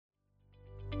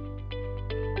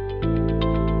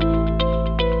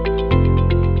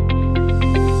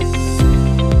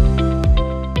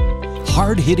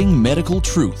hard-hitting medical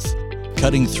truth,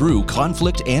 cutting through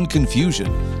conflict and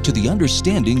confusion to the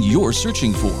understanding you're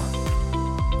searching for.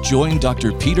 Join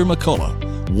Dr. Peter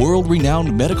McCullough,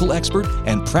 world-renowned medical expert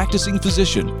and practicing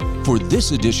physician, for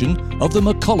this edition of the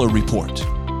McCullough Report.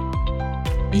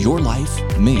 Your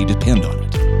life may depend on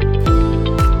it.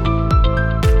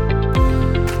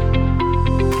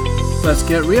 Let's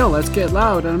get real, let's get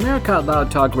loud on America Out Loud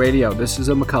Talk Radio. This is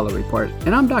a McCullough Report,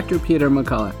 and I'm Dr. Peter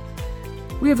McCullough.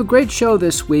 We have a great show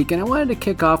this week, and I wanted to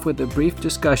kick off with a brief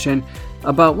discussion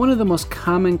about one of the most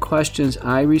common questions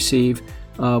I receive,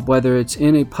 whether it's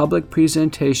in a public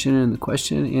presentation in the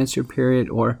question and answer period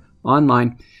or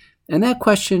online. And that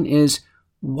question is,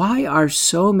 why are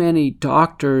so many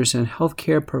doctors and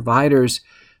healthcare providers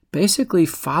basically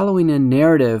following a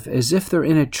narrative as if they're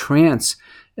in a trance,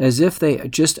 as if they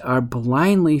just are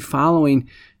blindly following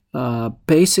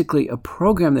basically a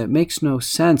program that makes no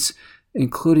sense,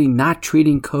 including not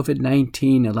treating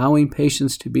COVID-19, allowing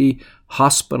patients to be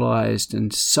hospitalized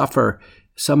and suffer,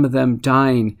 some of them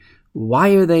dying?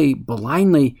 Why are they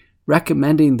blindly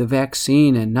recommending the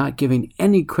vaccine and not giving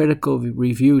any critical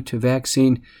review to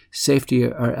vaccine safety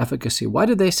or efficacy? Why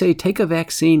do they say take a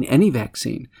vaccine, any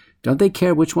vaccine? Don't they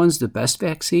care which one's the best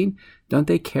vaccine? Don't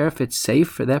they care if it's safe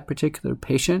for that particular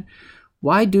patient?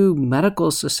 Why do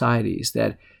medical societies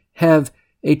that have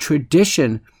a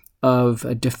tradition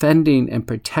of defending and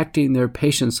protecting their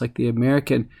patients, like the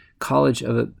American College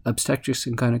of Obstetrics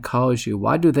and Gynecology,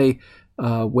 why do they,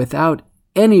 without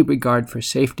any regard for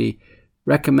safety,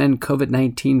 recommend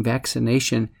COVID-19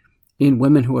 vaccination in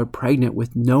women who are pregnant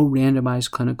with no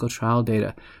randomized clinical trial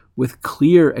data, with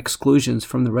clear exclusions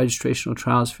from the registrational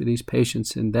trials for these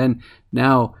patients, and then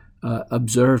now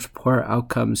observed poor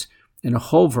outcomes in a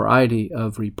whole variety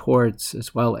of reports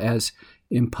as well as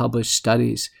in published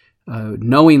studies,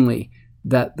 knowingly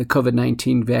that the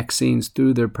COVID-19 vaccines,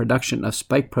 through their production of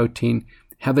spike protein,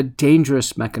 have a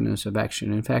dangerous mechanism of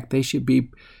action. In fact, they should be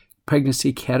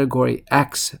pregnancy category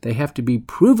X. They have to be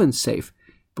proven safe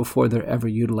before they're ever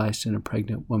utilized in a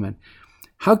pregnant woman.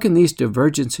 How can these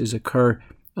divergences occur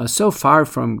so far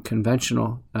from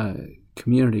conventional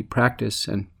community practice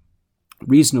and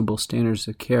reasonable standards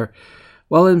of care?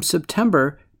 Well, in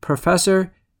September,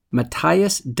 Professor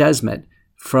Matthias Desmet,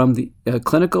 from the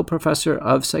clinical professor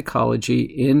of psychology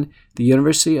in the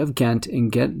University of Ghent in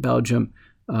Ghent, Belgium,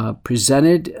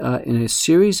 presented in a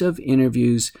series of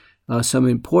interviews some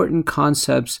important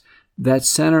concepts that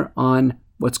center on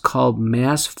what's called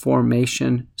mass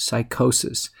formation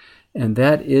psychosis. And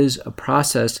that is a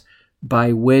process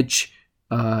by which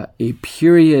a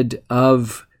period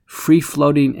of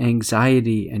free-floating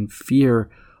anxiety and fear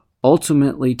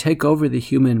ultimately take over the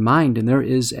human mind, and there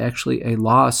is actually a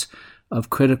loss of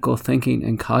critical thinking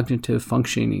and cognitive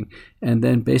functioning, and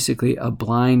then basically a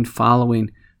blind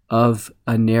following of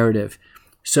a narrative.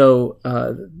 So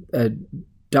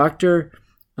Dr.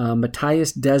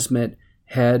 Matthias Desmet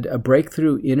had a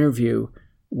breakthrough interview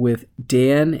with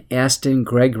Dan Aston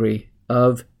Gregory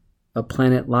of A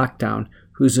Planet Lockdown,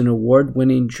 who's an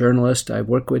award-winning journalist. I've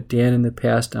worked with Dan in the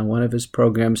past on one of his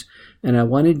programs, and I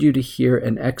wanted you to hear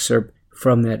an excerpt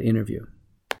from that interview.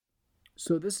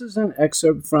 So this is an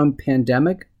excerpt from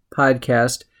Pandemic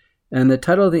Podcast, and the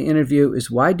title of the interview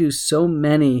is Why Do So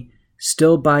Many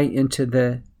Still Buy Into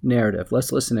the Narrative?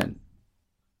 Let's listen in.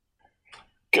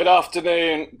 Good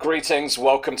afternoon, greetings,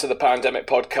 welcome to the Pandemic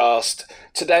Podcast.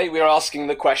 Today we are asking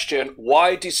the question,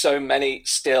 why do so many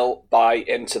still buy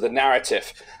into the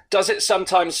narrative? Does it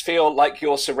sometimes feel like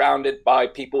you're surrounded by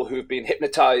people who've been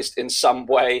hypnotized in some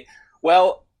way?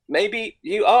 Well, maybe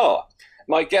you are.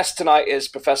 My guest tonight is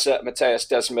Professor Matthias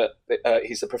Desmet.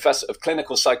 He's a professor of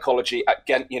clinical psychology at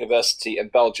Ghent University in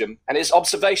Belgium, and his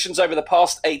observations over the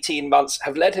past 18 months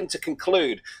have led him to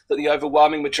conclude that the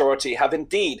overwhelming majority have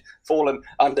indeed fallen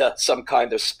under some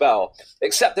kind of spell,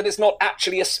 except that it's not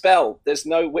actually a spell. There's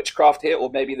no witchcraft here, or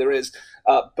maybe there is,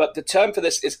 but the term for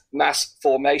this is mass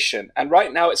formation, and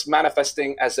right now it's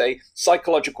manifesting as a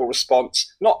psychological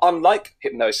response, not unlike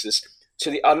hypnosis, to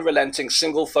the unrelenting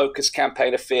single-focused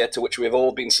campaign of fear to which we have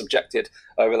all been subjected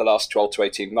over the last 12 to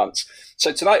 18 months.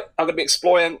 So tonight, I'm going to be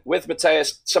exploring with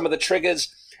Matthias some of the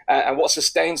triggers and what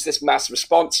sustains this mass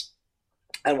response,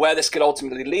 and where this could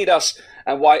ultimately lead us,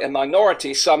 and why a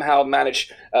minority somehow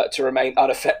manage to remain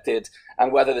unaffected,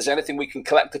 and whether there's anything we can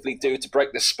collectively do to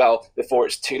break this spell before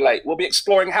it's too late. We'll be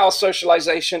exploring how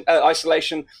socialization,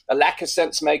 isolation, a lack of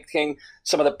sense-making,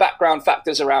 some of the background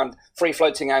factors around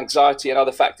free-floating anxiety and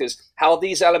other factors, how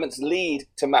these elements lead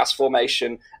to mass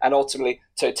formation and ultimately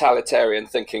totalitarian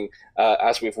thinking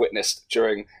as we've witnessed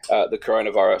during the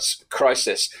coronavirus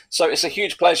crisis. So it's a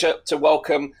huge pleasure to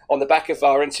welcome, on the back of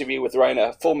our interview with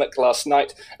Rainer Fulmick last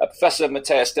night, Professor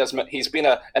Matthias Desmet. He's been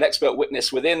an expert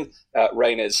witness within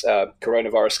Rainer's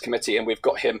coronavirus committee, and we've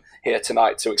got him here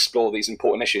tonight to explore these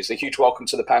important issues. A huge welcome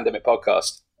to the Pandemic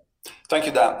Podcast. Thank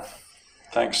you, Dan.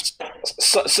 Thanks.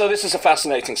 So this is a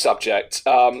fascinating subject.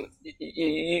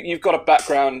 You've got a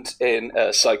background in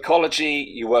psychology.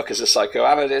 You work as a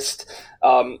psychoanalyst.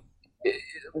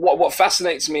 What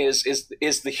fascinates me is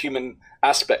the human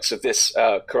aspects of this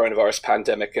coronavirus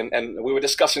pandemic. And we were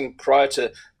discussing prior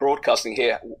to broadcasting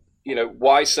here,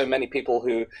 why so many people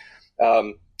who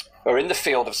are in the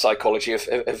field of psychology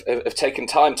have taken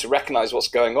time to recognize what's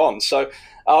going on. So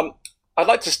I'd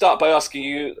like to start by asking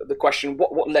you the question,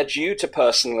 what led you to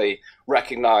personally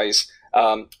recognize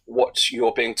what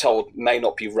you're being told may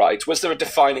not be right? Was there a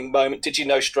defining moment? Did you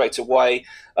know straight away?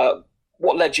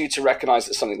 What led you to recognize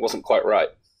that something wasn't quite right?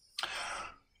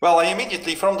 Well, I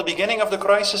immediately, from the beginning of the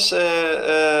crisis,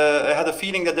 I had a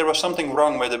feeling that there was something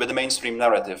wrong with the mainstream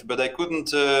narrative, but I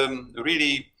couldn't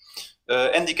really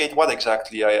indicate what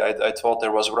exactly I thought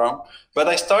there was wrong. But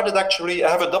I started I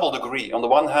have a double degree. On the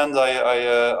one hand,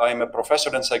 I'm a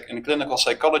professor in clinical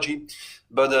psychology,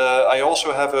 but I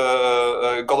also have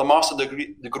got a master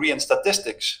degree in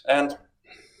statistics. And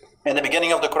in the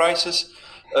beginning of the crisis,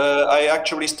 I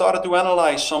actually started to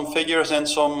analyze some figures and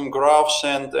some graphs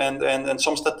and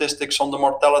some statistics on the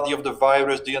mortality of the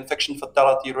virus, the infection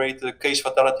fatality rate, the case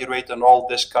fatality rate, and all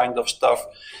this kind of stuff.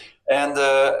 And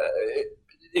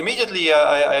immediately,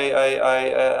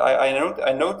 I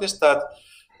noticed that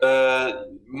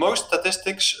most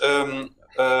statistics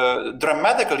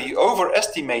dramatically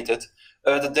overestimated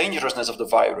the dangerousness of the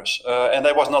virus. And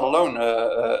I was not alone.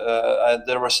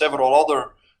 There were several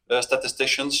other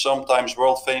statisticians, sometimes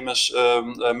world-famous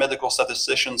medical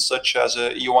statisticians, such as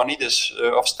Ioannidis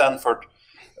of Stanford,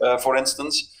 for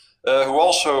instance, who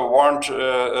also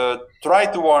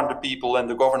tried to warn the people and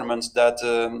the governments that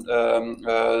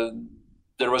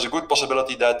there was a good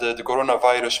possibility that the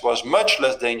coronavirus was much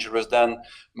less dangerous than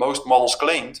most models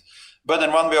claimed. But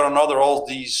in one way or another, all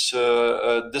these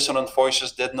dissonant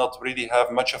voices did not really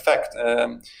have much effect.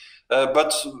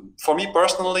 But for me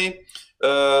personally,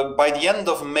 by the end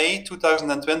of May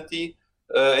 2020,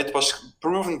 it was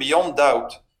proven beyond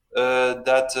doubt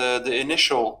that the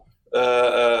initial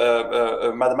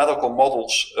mathematical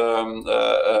models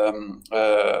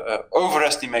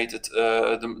overestimated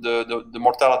the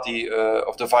mortality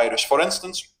of the virus. For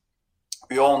instance,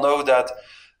 we all know that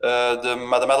the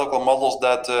mathematical models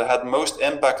that had most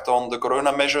impact on the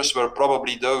corona measures were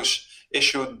probably those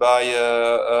issued by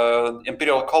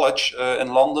Imperial College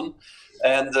in London.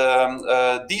 And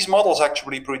these models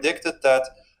actually predicted that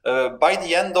by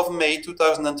the end of May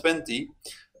 2020,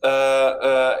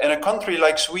 in a country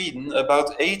like Sweden,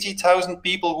 about 80,000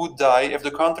 people would die if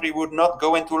the country would not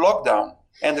go into lockdown.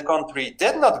 And the country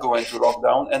did not go into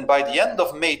lockdown. And by the end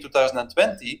of May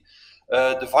 2020,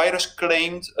 the virus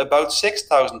claimed about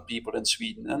 6,000 people in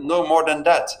Sweden, and no more than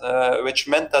that, which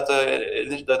meant that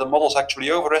the models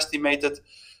actually overestimated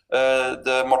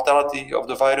the mortality of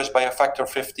the virus by a factor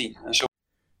 15. And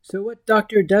so what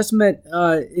Dr. Desmet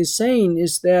is saying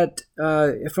is that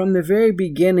from the very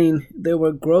beginning, there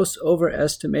were gross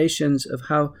overestimations of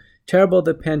how terrible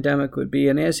the pandemic would be.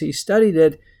 And as he studied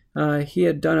it, he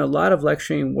had done a lot of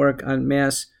lecturing work on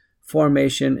mass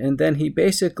formation. And then he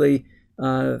basically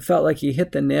felt like he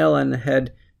hit the nail on the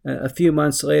head a few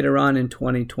months later on in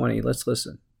 2020. Let's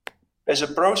listen. As a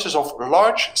process of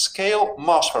large-scale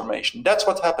mass formation. That's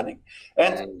what's happening.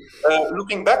 And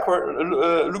looking back,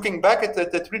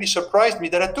 it really surprised me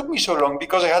that it took me so long,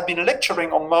 because I had been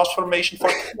lecturing on mass formation for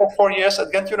 4 years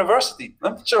at Ghent University.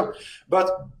 But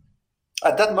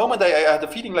at that moment, I had a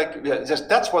feeling like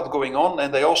that's what's going on,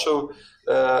 and I also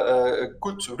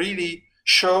could really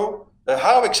show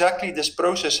how exactly this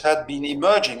process had been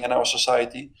emerging in our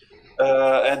society.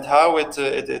 And how it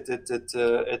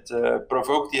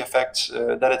provoked the effects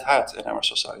that it had in our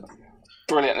society.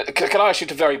 Brilliant. Can I ask you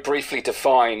to very briefly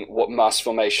define what mass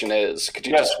formation is?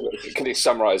 Can you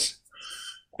summarize?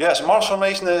 Yes, mass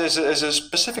formation is a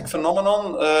specific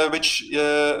phenomenon which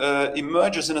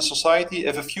emerges in a society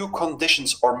if a few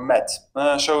conditions are met.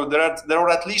 So there are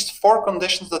at least 4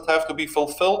 conditions that have to be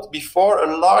fulfilled before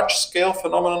a large-scale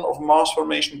phenomenon of mass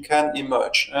formation can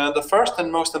emerge. The first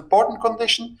and most important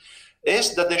condition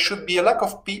is that there should be a lack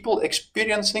of people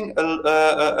experiencing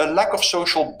a lack of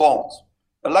social bond,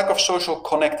 a lack of social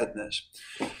connectedness.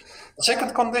 The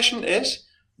second condition is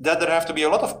that there have to be a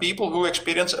lot of people who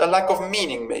experience a lack of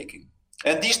meaning making.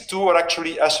 And these two are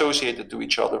actually associated to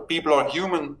each other. People are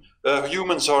human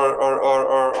humans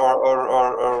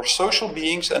are social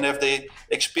beings, and if they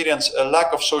experience a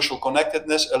lack of social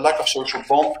connectedness, a lack of social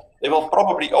bond, they will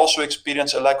probably also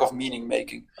experience a lack of meaning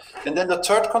making. And then the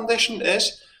third condition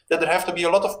is that there have to be a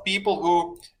lot of people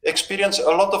who experience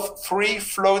a lot of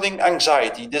free-floating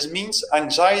anxiety. This means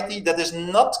anxiety that is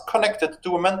not connected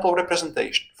to a mental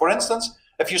representation. For instance,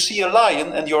 if you see a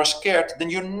lion and you're scared, then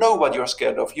you know what you're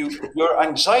scared of. Your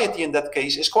anxiety in that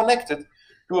case is connected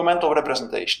to a mental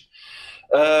representation.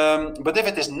 But if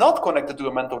it is not connected to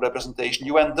a mental representation,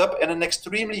 you end up in an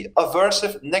extremely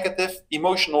aversive, negative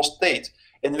emotional state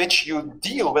in which you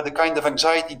deal with a kind of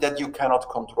anxiety that you cannot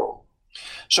control.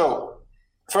 So,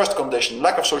 first condition,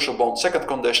 lack of social bond. Second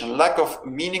condition, lack of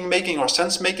meaning making or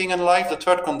sense making in life. The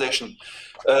third condition,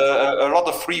 a lot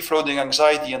of free floating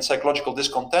anxiety and psychological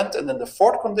discontent. And then the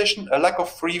fourth condition, a lack of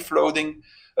free floating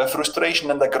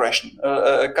frustration and aggression.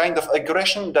 A kind of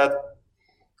aggression that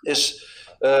is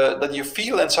that you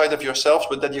feel inside of yourselves,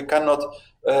 but that you cannot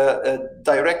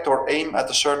direct or aim at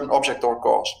a certain object or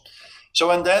cause. So,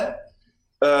 and then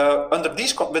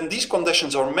when these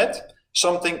conditions are met,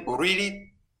 something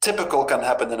really typical can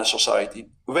happen in a society.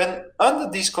 When under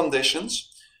these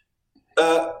conditions,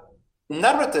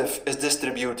 narrative is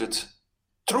distributed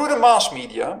through the mass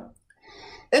media,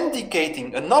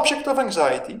 indicating an object of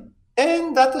anxiety,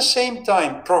 and at the same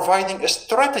time providing a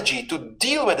strategy to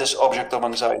deal with this object of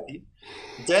anxiety,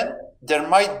 then there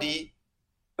might be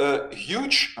a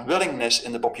huge willingness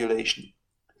in the population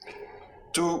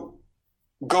to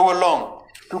go along,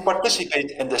 to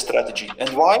participate in the strategy. And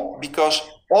why? Because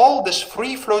all this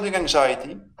free-floating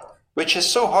anxiety, which is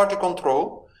so hard to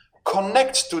control,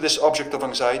 connects to this object of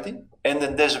anxiety. And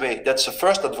in this way, that's the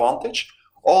first advantage.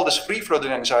 All this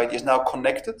free-floating anxiety is now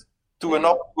connected to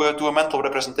a mental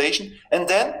representation. And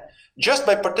then, just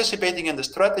by participating in the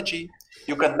strategy,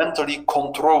 you can mentally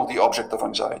control the object of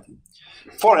anxiety.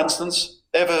 For instance,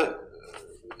 if a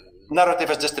narrative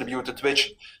is distributed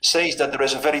which says that there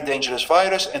is a very dangerous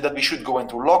virus and that we should go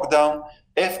into lockdown,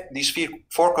 if these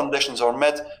four conditions are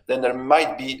met, then there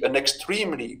might be an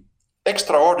extremely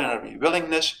extraordinary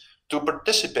willingness to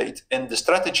participate in the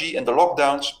strategy and the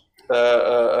lockdowns,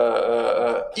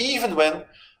 even when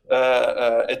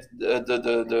the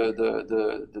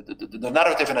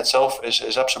narrative in itself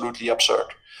is absolutely absurd.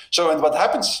 So, and what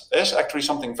happens is actually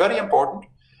something very important.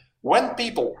 When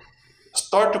people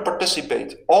start to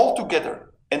participate all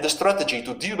together in the strategy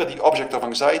to deal with the object of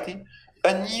anxiety,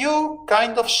 a new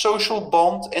kind of social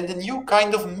bond and a new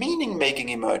kind of meaning making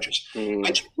emerges,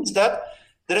 which means that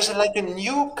there is like a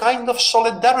new kind of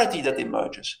solidarity that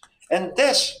emerges. And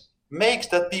this makes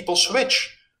that people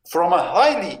switch from a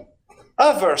highly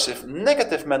aversive,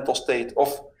 negative mental state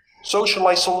of social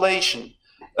isolation,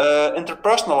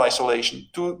 interpersonal isolation,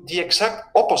 to the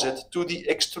exact opposite, to the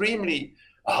extremely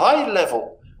high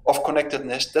level of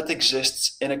connectedness that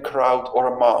exists in a crowd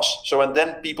or a mass. So, and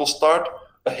then people start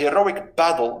a heroic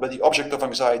battle with the object of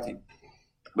anxiety,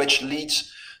 which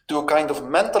leads to a kind of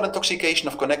mental intoxication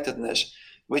of connectedness,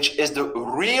 which is the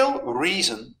real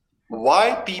reason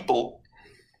why people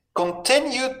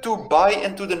continue to buy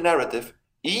into the narrative,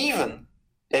 even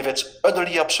if it's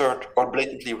utterly absurd or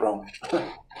blatantly wrong. So,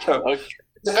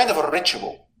 it's a kind of a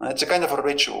ritual. It's a kind of a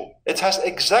ritual. It has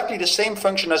exactly the same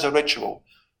function as a ritual.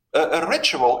 A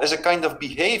ritual is a kind of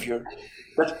behavior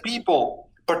that people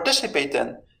participate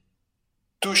in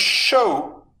to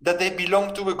show that they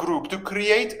belong to a group, to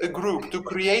create a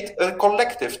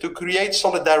collective, to create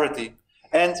solidarity.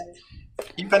 And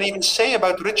you can even say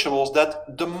about rituals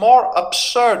that the more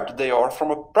absurd they are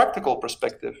from a practical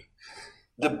perspective,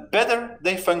 the better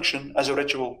they function as a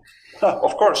ritual.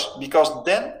 Of course, because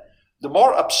then the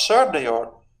more absurd they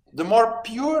are, the more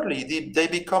purely they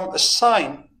become a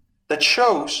sign that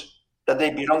shows that they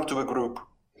belong to a group.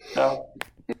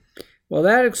 Well,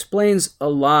 that explains a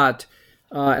lot.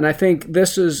 And I think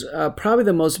this is probably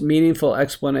the most meaningful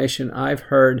explanation I've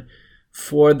heard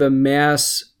for the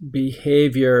mass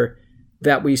behavior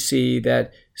that we see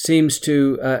that seems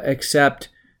to accept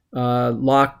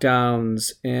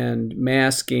lockdowns and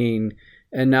masking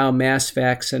and now mass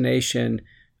vaccination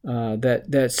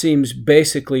that seems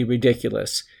basically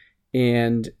ridiculous.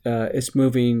 And it's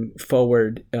moving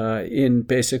forward in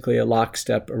basically a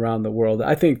lockstep around the world.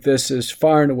 I think this is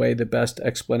far and away the best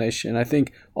explanation. I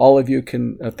think all of you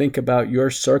can think about your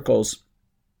circles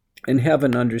and have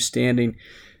an understanding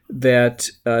that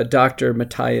Dr.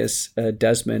 Matthias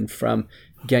Desmond from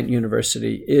Ghent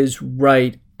University is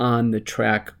right on the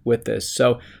track with this.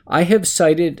 So I have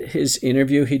cited his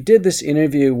interview. He did this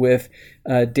interview with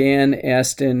Dan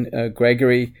Aston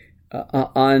Gregory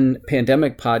on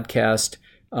Pandemic Podcast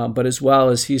but as well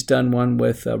as he's done one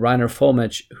with Rainer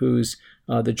Fullmich, who's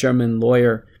the German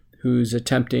lawyer who's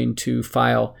attempting to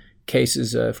file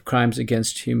cases of crimes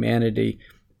against humanity.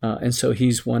 And so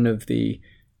he's one of the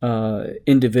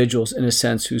individuals, in a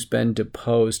sense, who's been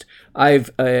deposed. I've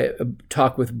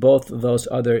talked with both of those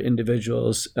other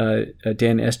individuals,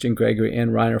 Dan Eston Gregory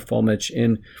and Rainer Fullmich,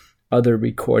 in other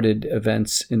recorded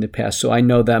events in the past. So I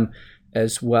know them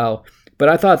as well. But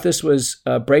I thought this was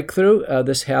a breakthrough.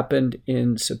 This happened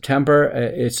in September.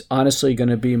 It's honestly going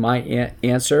to be my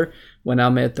answer when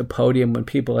I'm at the podium when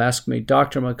people ask me,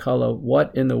 Dr. McCullough,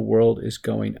 what in the world is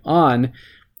going on?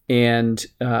 And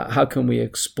how can we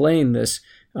explain this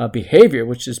behavior,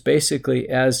 which is basically,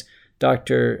 as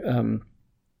Dr.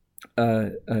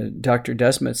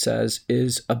 Desmet says,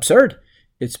 is absurd.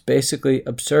 It's basically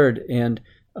absurd. And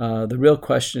the real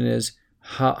question is,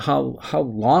 how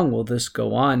long will this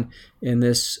go on in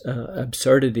this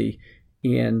absurdity?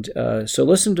 And so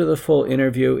listen to the full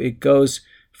interview. It goes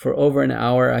for over an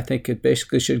hour. I think it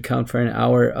basically should count for an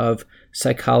hour of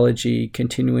psychology,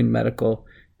 continuing medical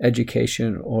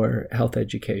education, or health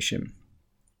education.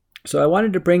 So I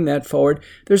wanted to bring that forward.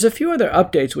 There's a few other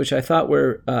updates which I thought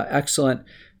were excellent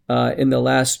in the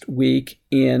last week,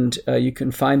 and you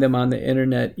can find them on the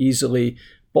internet easily.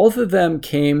 Both of them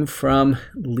came from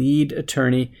lead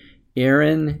attorney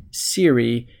Aaron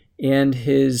Seary and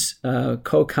his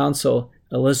co-counsel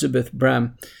Elizabeth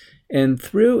Brem. And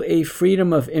through a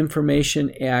Freedom of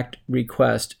Information Act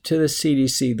request to the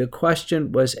CDC, the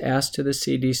question was asked to the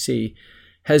CDC,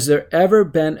 has there ever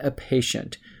been a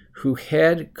patient who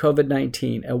had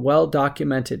COVID-19, a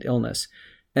well-documented illness,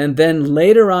 and then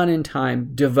later on in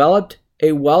time developed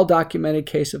a well-documented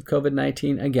case of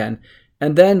COVID-19 again,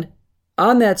 and then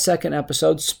on that second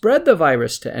episode spread the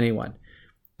virus to anyone?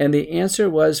 And the answer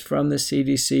was from the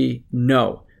CDC,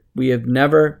 no. We have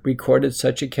never recorded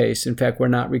such a case. In fact, we're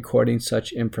not recording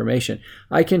such information.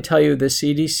 I can tell you the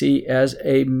CDC, as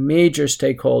a major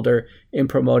stakeholder in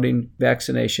promoting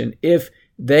vaccination, if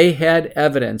they had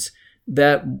evidence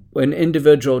that an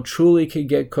individual truly could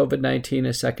get COVID-19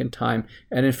 a second time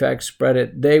and in fact spread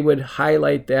it, they would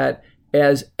highlight that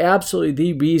as absolutely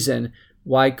the reason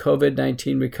why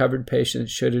COVID-19 recovered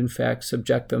patients should in fact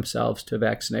subject themselves to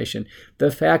vaccination.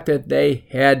 The fact that they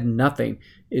had nothing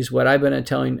is what I've been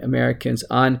telling Americans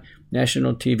on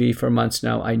national TV for months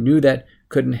now. I knew that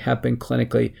couldn't happen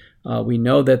clinically. We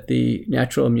know that the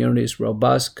natural immunity is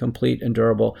robust, complete, and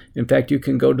durable. In fact, you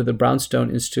can go to the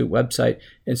Brownstone Institute website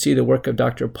and see the work of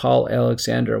Dr. Paul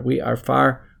Alexander. We are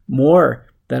far more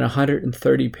than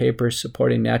 130 papers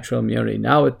supporting natural immunity.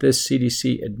 Now with this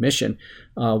CDC admission,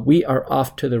 we are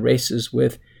off to the races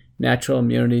with natural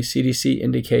immunity. CDC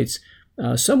indicates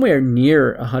somewhere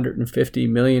near 150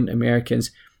 million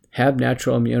Americans have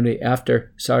natural immunity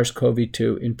after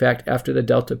SARS-CoV-2. In fact, after the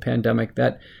Delta pandemic,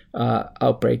 that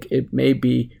outbreak, it may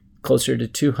be closer to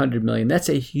 200 million. That's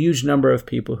a huge number of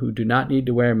people who do not need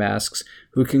to wear masks,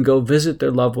 who can go visit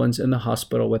their loved ones in the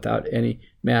hospital without any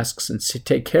masks and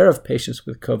take care of patients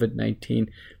with COVID-19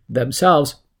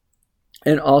 themselves.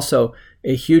 And also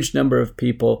a huge number of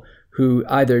people who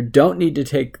either don't need to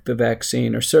take the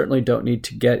vaccine or certainly don't need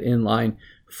to get in line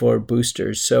for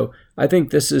boosters. So I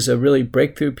think this is a really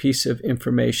breakthrough piece of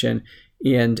information,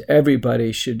 and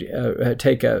everybody should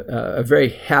take a very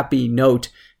happy note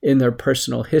in their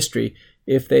personal history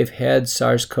if they've had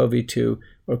SARS-CoV-2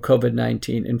 or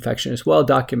COVID-19 infection. It's well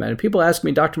documented. People ask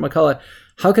me, Dr. McCullough,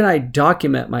 how can I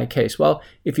document my case? Well,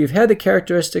 if you've had the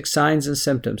characteristic signs and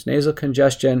symptoms, nasal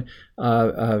congestion,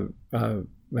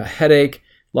 headache,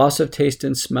 loss of taste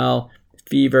and smell,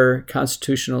 fever,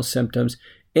 constitutional symptoms,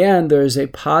 and there is a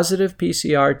positive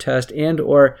PCR test and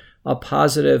or a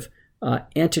positive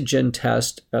antigen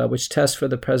test, which tests for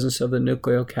the presence of the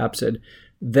nucleocapsid,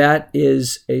 that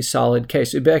is a solid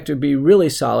case. In fact, it would be really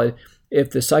solid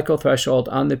if the psychothreshold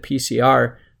on the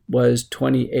PCR was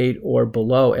 28 or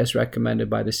below as recommended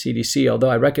by the CDC,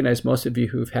 although I recognize most of you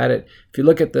who've had it, if you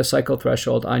look at the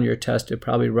psychothreshold on your test, it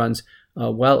probably runs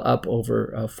well up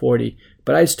over 40.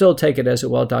 But I'd still take it as a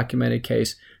well-documented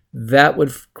case. That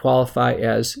would qualify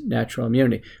as natural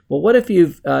immunity. Well, what if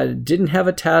you didn't have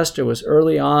a test or was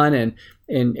early on and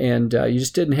you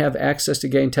just didn't have access to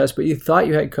getting tests, but you thought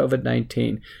you had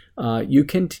COVID-19? You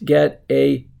can get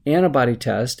a antibody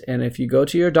test, and if you go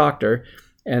to your doctor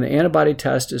and the antibody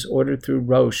test is ordered through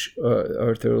Roche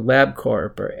or through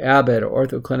LabCorp or Abbott or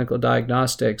Ortho Clinical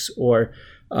Diagnostics or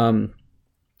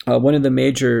one of the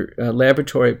major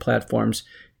laboratory platforms,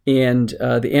 and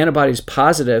the antibody is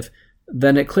positive,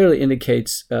 then it clearly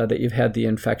indicates that you've had the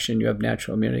infection, you have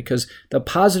natural immunity, because the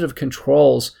positive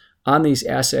controls on these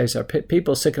assays are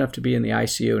people sick enough to be in the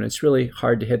ICU, and it's really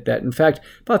hard to hit that. In fact,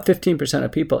 about 15%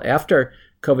 of people after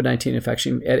COVID-19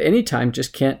 infection at any time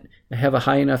just can't have a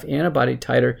high enough antibody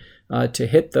titer to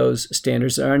hit those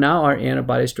standards. There are now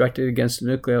antibodies directed against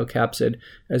the nucleocapsid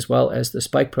as well as the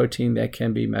spike protein that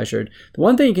can be measured. The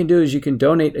one thing you can do is you can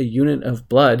donate a unit of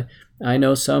blood. I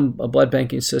know some blood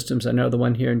banking systems, I know the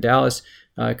one here in Dallas,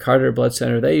 Carter Blood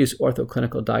Center, they use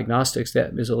orthoclinical diagnostics.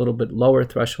 That is a little bit lower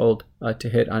threshold to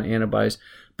hit on antibodies.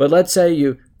 But let's say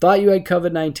you thought you had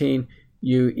COVID-19,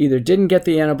 you either didn't get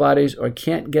the antibodies or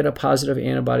can't get a positive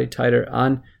antibody titer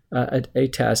on a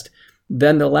test.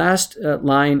 Then the last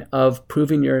line of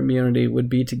proving your immunity would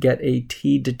be to get a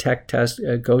T-Detect test.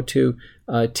 Go to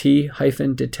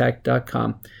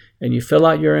t-detect.com and you fill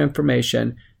out your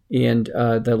information, and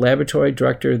the laboratory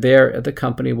director there at the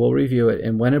company will review it.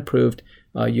 And when approved,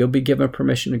 you'll be given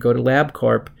permission to go to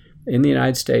LabCorp in the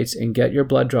United States and get your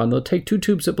blood drawn. They'll take 2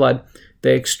 tubes of blood,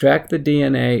 they extract the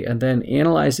DNA, and then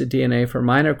analyze the DNA for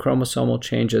minor chromosomal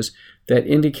changes that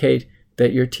indicate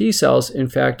that your T cells, in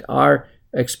fact, are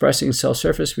expressing cell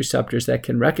surface receptors that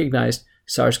can recognize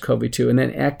SARS-CoV-2 and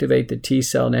then activate the T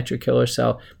cell, natural killer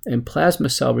cell, and plasma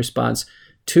cell response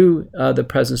to the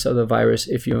presence of the virus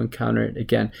if you encounter it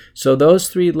again. So those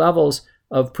 3 levels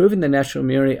of proving the natural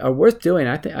immunity are worth doing.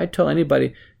 I tell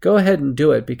anybody, go ahead and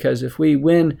do it, because if we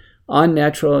win on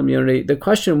natural immunity, the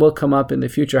question will come up in the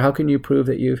future, how can you prove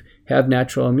that you have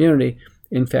natural immunity?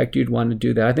 In fact, you'd want to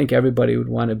do that. I think everybody would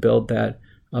want to build that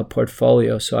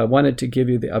portfolio. So I wanted to give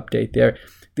you the update there.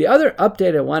 The other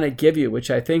update I want to give you, which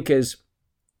I think is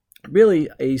really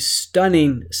a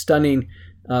stunning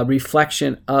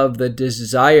reflection of the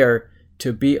desire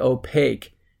to be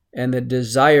opaque and the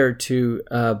desire to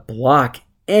block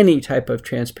any type of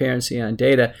transparency on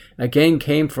data, again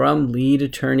came from lead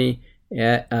attorney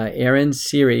Aaron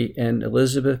Siri and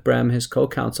Elizabeth Brem, his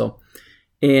co-counsel.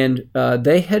 And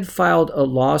they had filed a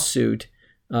lawsuit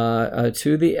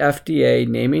to the FDA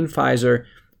naming Pfizer,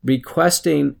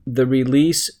 requesting the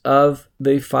release of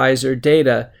the Pfizer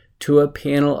data to a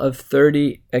panel of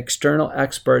 30 external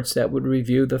experts that would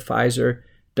review the Pfizer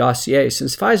dossier.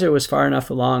 Since Pfizer was far enough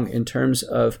along in terms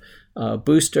of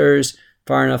boosters,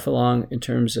 far enough along in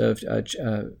terms of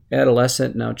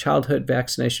adolescent, now childhood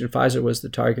vaccination, Pfizer was the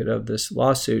target of this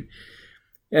lawsuit.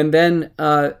 And then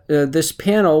this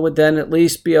panel would then at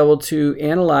least be able to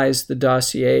analyze the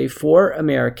dossier for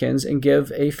Americans and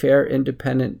give a fair,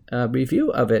 independent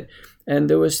review of it. And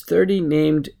there was 30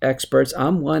 named experts.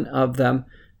 I'm one of them,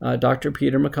 Dr.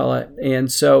 Peter McCullough.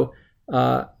 And so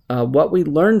what we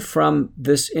learned from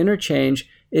this interchange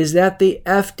is that the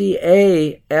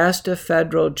FDA asked a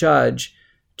federal judge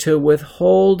to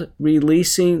withhold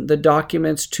releasing the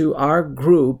documents to our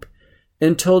group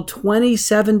until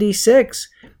 2076.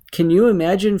 Can you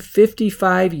imagine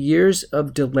 55 years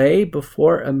of delay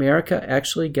before America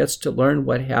actually gets to learn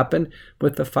what happened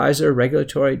with the Pfizer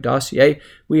regulatory dossier?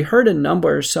 We heard a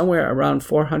number somewhere around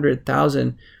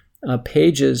 400,000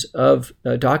 pages of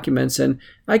documents. And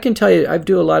I can tell you, I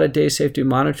do a lot of day safety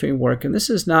monitoring work, and this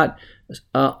is not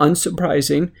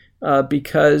unsurprising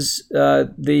because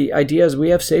the idea is we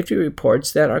have safety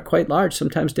reports that are quite large.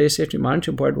 Sometimes Day Safety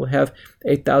Monitoring Board will have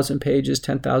 8,000 pages,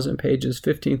 10,000 pages,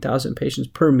 15,000 pages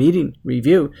per meeting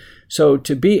review. So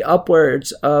to be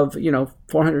upwards of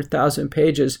 400,000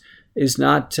 pages is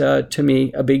not, to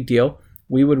me, a big deal.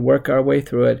 We would work our way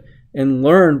through it and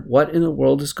learn what in the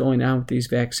world is going on with these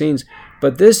vaccines.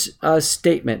 But this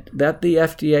statement that the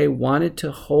FDA wanted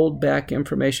to hold back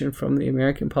information from the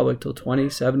American public till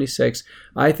 2076,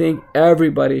 I think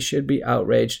everybody should be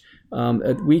outraged.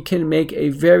 We can make a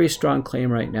very strong claim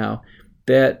right now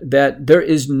that there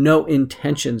is no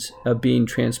intentions of being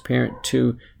transparent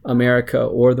to America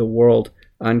or the world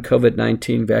on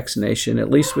COVID-19 vaccination,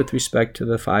 at least with respect to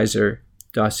the Pfizer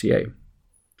dossier.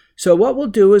 So what we'll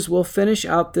do is we'll finish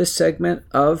out this segment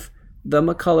of the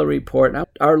McCullough Report. Now,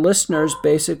 our listeners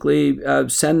basically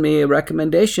send me a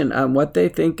recommendation on what they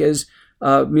think is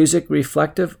music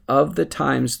reflective of the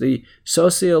times, the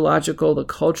sociological, the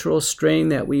cultural strain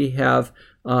that we have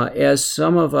as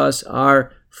some of us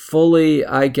are fully,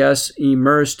 I guess,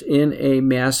 immersed in a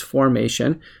mass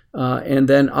formation. And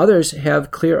then others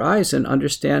have clear eyes and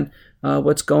understand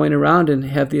what's going around and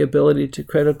have the ability to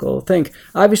critical think.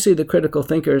 Obviously, the critical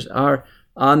thinkers are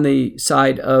on the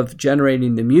side of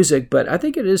generating the music, but I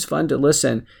think it is fun to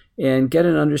listen and get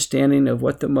an understanding of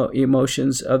what the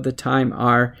emotions of the time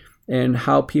are and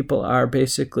how people are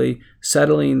basically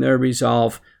settling their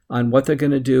resolve on what they're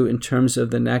going to do in terms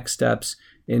of the next steps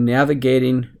in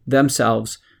navigating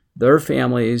themselves, their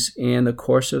families, and the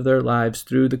course of their lives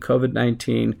through the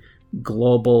COVID-19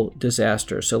 global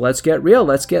disaster. So let's get real,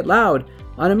 let's get loud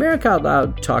on America Out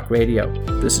Loud Talk Radio.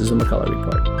 This is the McCullough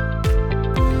Report.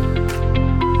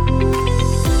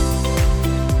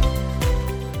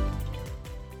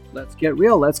 Let's get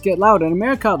real, let's get loud on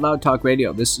America Out Loud Talk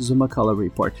Radio. This is the McCullough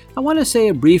Report. I want to say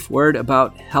a brief word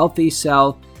about Healthy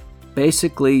Cell,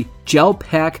 basically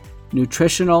gel-pack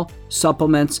nutritional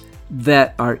supplements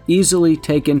that are easily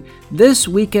taken. This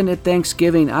weekend at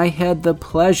Thanksgiving, I had the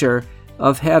pleasure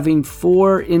of having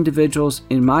 4 individuals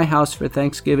in my house for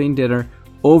Thanksgiving dinner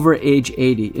over age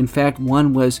 80. In fact,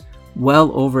 one was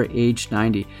well over age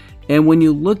 90. And when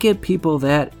you look at people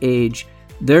that age,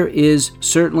 there is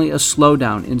certainly a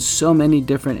slowdown in so many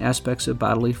different aspects of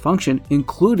bodily function,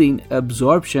 including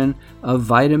absorption of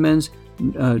vitamins,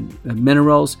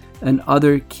 minerals, and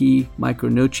other key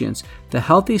micronutrients. The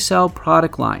Healthy Cell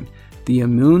product line, the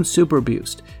Immune Super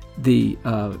Boost, the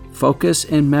Focus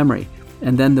and Memory,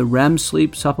 and then the REM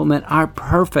Sleep Supplement are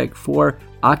perfect for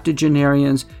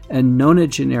octogenarians and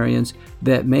nonagenarians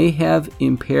that may have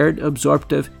impaired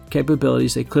absorptive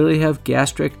capabilities. They clearly have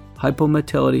gastric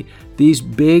hypomotility. These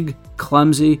big,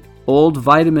 clumsy, old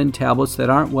vitamin tablets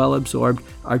that aren't well absorbed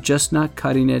are just not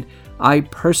cutting it. I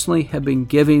personally have been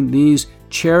giving these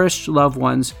cherished loved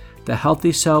ones the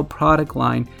Healthy Cell product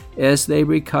line as they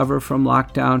recover from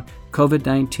lockdown,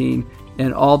 COVID-19,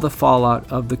 and all the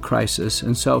fallout of the crisis.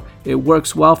 And so it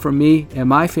works well for me and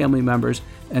my family members,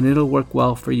 and it'll work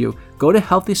well for you. Go to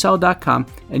healthycell.com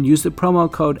and use the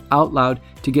promo code OUTLOUD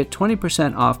to get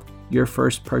 20% off your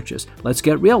first purchase. Let's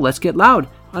get real, let's get loud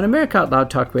on America Out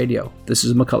Loud Talk Radio. This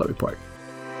is the McCullough Report.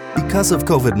 Because of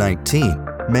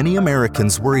COVID-19, many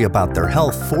Americans worry about their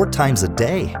health 4 times a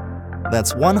day.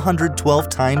 That's 112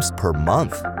 times per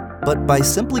month. But by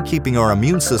simply keeping our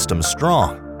immune system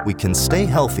strong, we can stay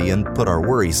healthy and put our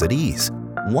worries at ease.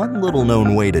 One little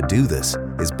known way to do this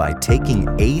is by taking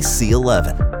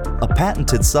AC11, a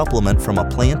patented supplement from a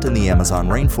plant in the Amazon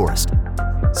rainforest.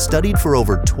 Studied for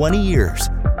over 20 years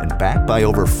and backed by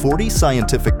over 40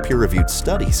 scientific peer-reviewed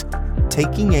studies,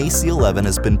 taking AC11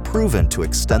 has been proven to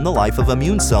extend the life of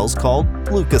immune cells called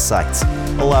leukocytes,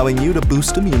 allowing you to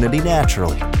boost immunity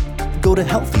naturally. Go to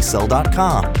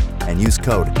healthycell.com and use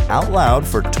code OUTLOUD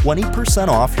for 20%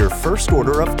 off your first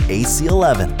order of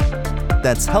AC11.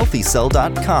 That's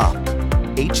healthycell.com,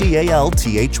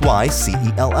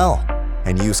 HEALTHYCELL,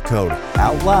 and use code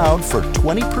OUTLOUD for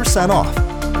 20% off.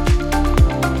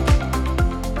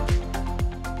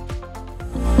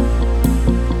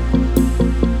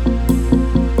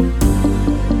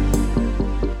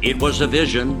 It was a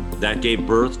vision that gave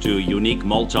birth to a unique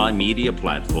multimedia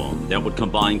platform that would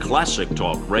combine classic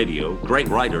talk radio, great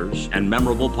writers, and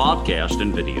memorable podcasts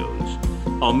and videos.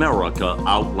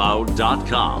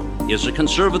 AmericaOutloud.com is a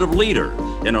conservative leader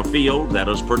in a field that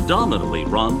is predominantly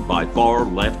run by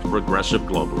far-left progressive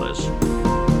globalists.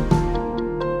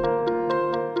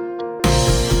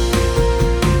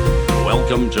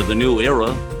 Welcome to the new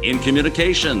era in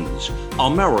communications,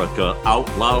 America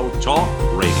Out Loud Talk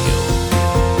Radio.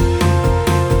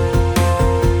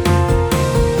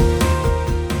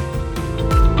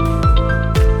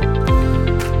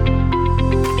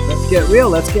 Get real,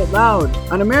 let's get loud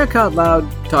on America Out Loud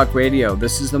Talk Radio.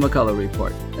 This is the McCullough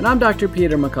Report, and I'm Dr.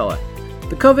 Peter McCullough.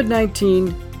 The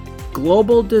COVID-19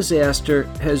 global disaster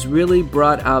has really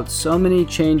brought out so many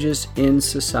changes in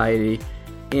society,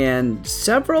 and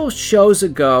several shows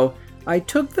ago, I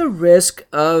took the risk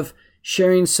of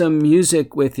sharing some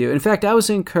music with you. In fact, I was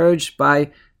encouraged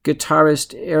by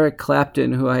guitarist Eric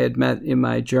Clapton, who I had met in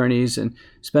my journeys and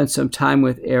spent some time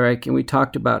with Eric, and we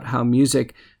talked about how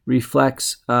music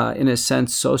reflects, in a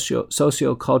sense,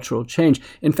 socio-cultural change.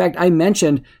 In fact, I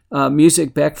mentioned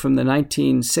music back from the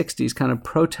 1960s, kind of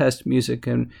protest music,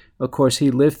 and of course, he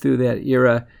lived through that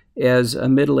era as a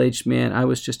middle-aged man. I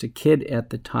was just a kid at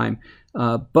the time.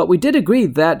 But we did agree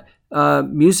that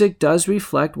music does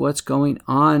reflect what's going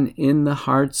on in the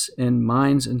hearts and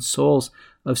minds and souls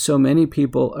of so many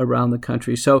people around the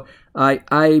country. So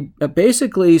I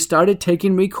basically started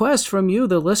taking requests from you,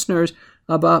 the listeners,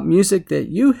 about music that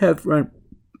you have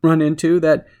run into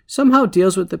that somehow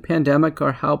deals with the pandemic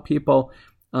or how people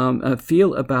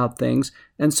feel about things.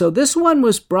 And so this one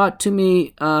was brought to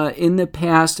me in the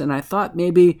past, and I thought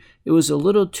maybe it was a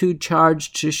little too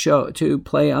charged to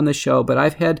play on the show, but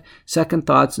I've had second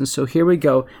thoughts, and so here we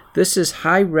go. This is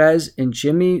High Res and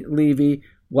Jimmy Levy.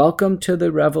 Welcome to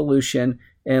the revolution,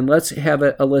 and let's have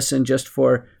a listen just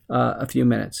for a few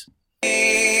minutes.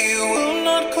 We will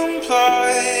not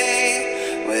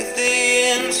comply with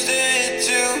the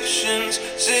institution's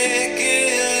sick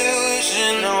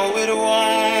illusion. No, it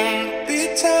won't be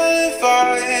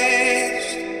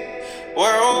televised.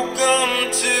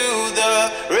 Welcome to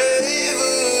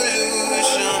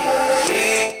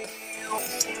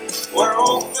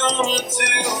Welcome to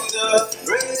the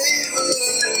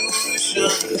revolution.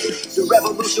 The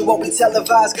revolution won't be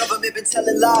televised. Government been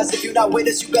telling lies. If you're not with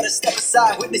us, you better step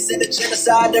aside. Witnessing a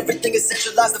genocide. Everything is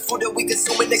centralized. The food that we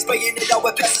consume and they spraying it out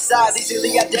with pesticides.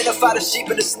 Easily identify the sheep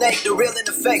and the snake, the real and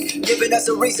the fake, giving us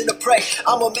a reason to pray.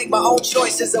 I'ma make my own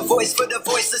choices. A voice for the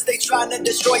voiceless. They trying to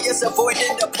destroy us,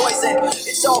 avoiding the poison.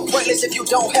 It's all pointless if you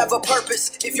don't have a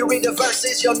purpose. If you read the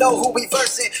verses, you'll know who we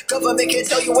versing. Government can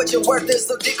tell you what your worth is.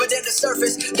 Look deeper than the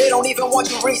surface. They don't even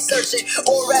want you researching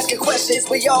or asking questions.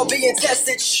 We all being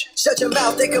tested. Shh. Shut your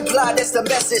mouth, they comply, that's the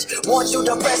message. Want you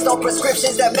depressed on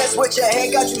prescriptions that mess with your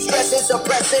head. Got you stressing,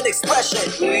 suppressing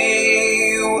expression.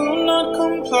 We will not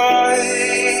comply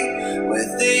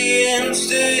with the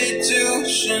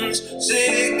institution's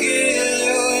sick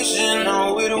illusion.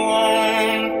 No, it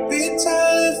won't be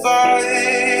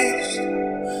televised.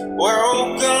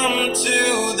 Welcome to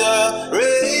the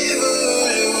revolution.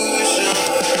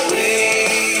 We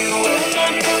will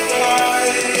not comply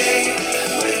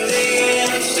with the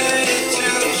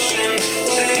institution's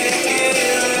sick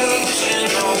illusion.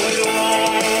 No, it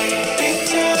won't be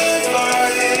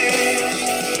televised.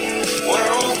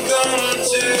 Welcome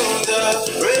to the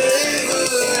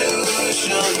revolution.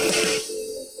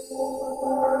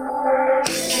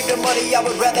 Keep the money, I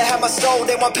would rather have my soul.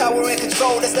 They want power and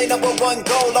control, that's their number one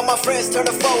goal. All my friends turn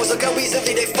to foes, look how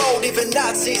easily they fold. Even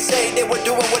Nazis say they were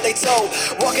doing what they told.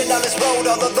 Walking down this road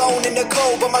all alone in the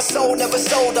cold, but my soul never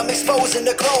sold. I'm exposing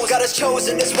the clothes, God has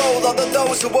chosen this role. All of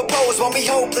those who oppose want me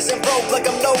hopeless and broke, like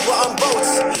I'm Noah on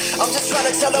boats. I'm just trying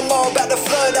to tell them all about the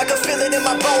flood. I can feel it in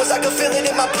my bones, I can feel it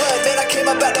in my blood. Man, I came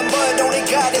up out the mud, only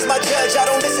God is my judge. I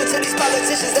don't listen to these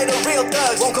politicians, they the real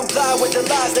thugs. Won't comply with the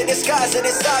lies, they disguise it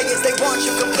as science. They want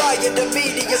you compliant, the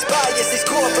media's bias. These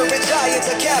corporate giants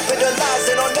are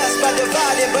capitalizing on us by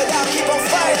dividing, but I'll keep on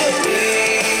fighting.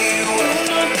 We will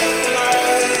not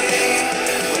comply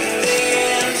with the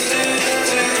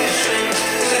institution's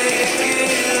sick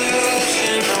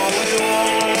illusion. No, it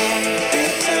won't be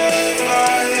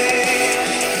televised.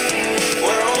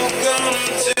 Welcome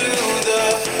to the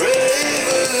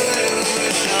revolution.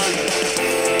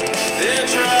 They're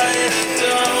trying to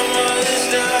dumb us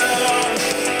down.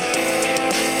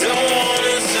 Don't want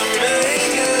us to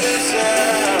make a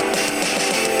sound.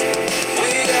 We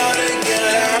gotta get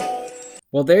out.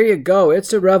 Well, there you go.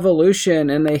 It's a revolution,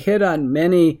 and they hit on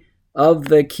many of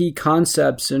the key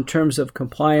concepts in terms of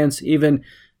compliance, even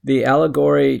the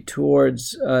allegory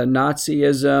towards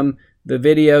Nazism. The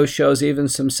video shows even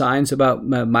some signs about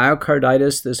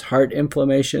myocarditis, this heart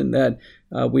inflammation that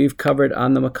we've covered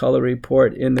on the McCullough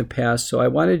Report in the past. So I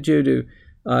wanted you to,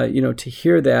 to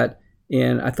hear that,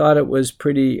 and I thought it was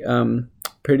pretty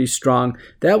strong.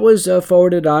 That was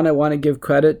forwarded on. I want to give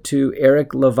credit to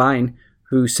Eric Levine,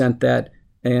 who sent that,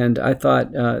 and I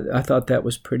thought that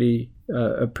was pretty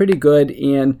good.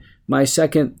 And my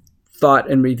second thought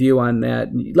and review on that,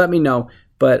 let me know,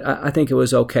 but I think it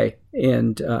was okay,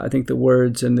 and I think the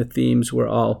words and the themes were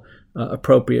all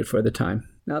appropriate for the time.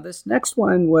 Now, this next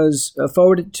one was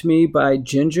forwarded to me by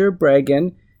Ginger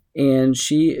Bregan, and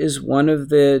she is one of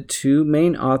the two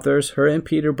main authors, her and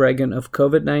Peter Bregan, of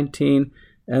COVID-19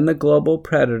 and the Global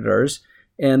Predators.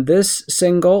 And this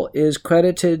single is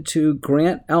credited to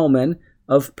Grant Elman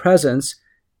of Presence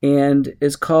and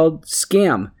is called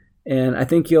Scam. And I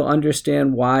think you'll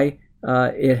understand why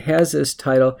it has this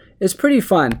title. It's pretty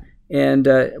fun. And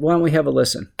why don't we have a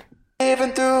listen?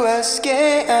 Living through a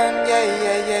scam, yeah.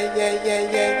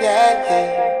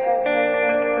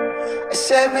 I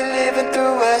said we're living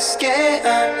through a scam,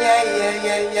 yeah.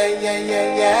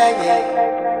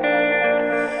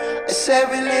 I said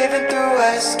we're living through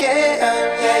a scam,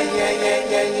 yeah.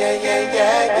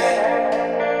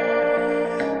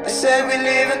 I said we're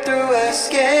living through a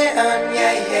scam,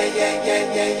 yeah.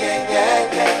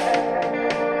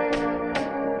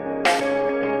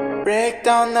 Break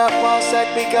down that walls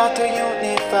like we got to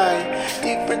unify.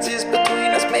 Differences between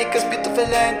us make us beautiful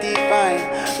and divine.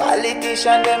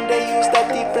 Politicians, them, they use that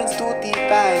difference to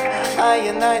divide. I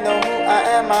know who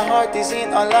I am, my heart is in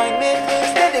alignment.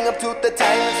 Standing up to the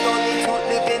tyrants, no need to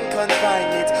live in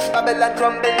confinement. Babylon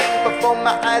crumbling before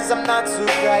my eyes, I'm not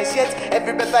surprised yet.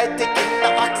 Every breath I take in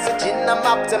my oxygen, I'm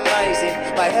optimizing.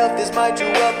 My health is my true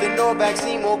wealth, and no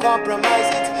vaccine will compromise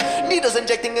it. Needles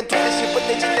injecting into the ship, but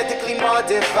they genetically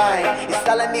modified.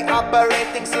 Installing the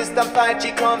operating system,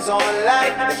 5G comes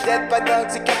online. The death by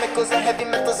toxic chemicals and heavy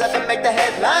metals ever make the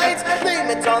headlines. Blame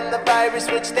it on the virus,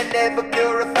 which they never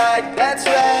purified. That's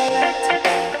right,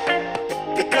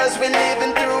 because we're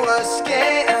living through a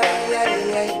scam,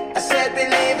 yeah. I said we're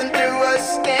living through a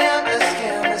scam.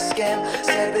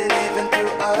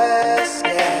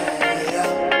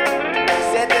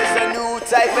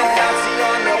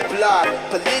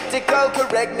 Political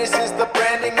correctness is the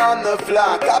branding on the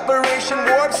flock. Operation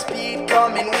Warp Speed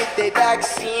coming with a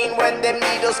vaccine. When them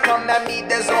needles come at me,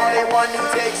 there's only one who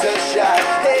takes a shot.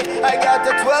 Hey, I got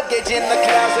the 12 gauge in the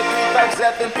closet,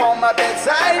 357 on my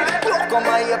bedside. Block on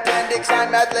my appendix,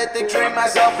 I'm athletic, train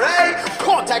myself right.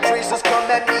 Contact tracers come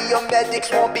at me, your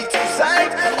medics won't be too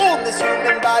sight. Own this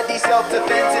human body,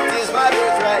 self-defense, it is my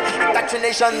birthright.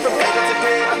 Indoctrination from cradle to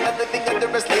grave, I'm not living under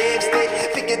a slave state.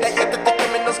 Figure that yet that the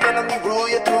criminals can only rule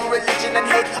you through religion and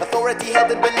hate. Authority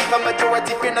held in belief, a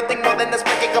majority fear nothing more than a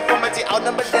speaking conformity.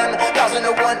 Outnumber them,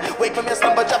 1,001. Wake from your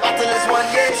slumber, jump out till it's one,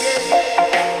 yeah.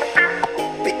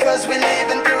 Because we're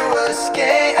living through a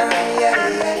scam,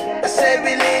 yeah. I said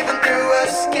we're living through a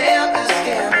scam, a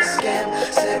scam, a scam.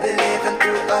 I said we're living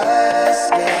through a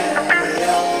scam,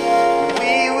 yeah.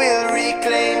 We will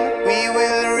reclaim, we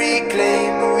will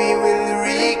reclaim, we will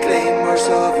reclaim our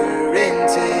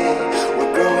sovereignty.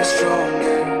 We're growing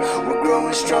stronger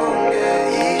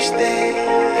each day.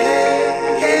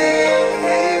 Yeah, yeah,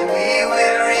 yeah. We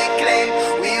will reclaim,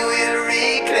 we will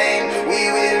reclaim, we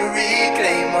will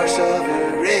reclaim our sovereignty.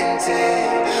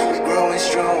 We're growing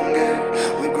stronger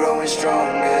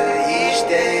each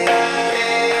day.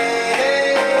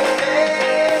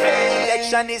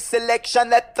 Election is selection,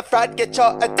 let the fraud get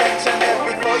your attention.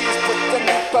 Every voice put the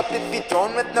new puppet be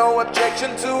thrown with no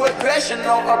objection to aggression,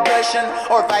 no oppression,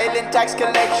 or violent tax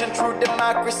collection. True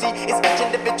democracy is each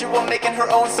individual making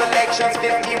her own selections.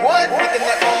 51, picking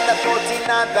their own, that 49,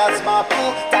 that's my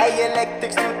pool.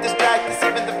 Dialectics to distract us,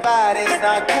 even the fight is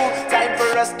not cool. Time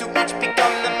for us to each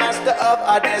become the master of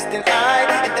our destiny.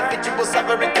 Individual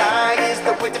sovereignty is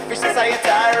the way to free society.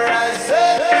 Rise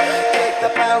up, take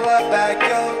the power back,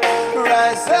 yo.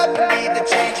 Rise up, be the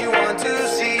change you want to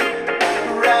see.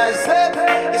 Rise up,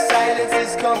 your silence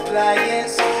is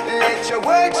compliance. Let your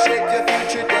words shape your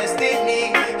future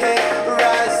destiny. Hey,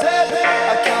 rise up,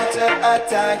 a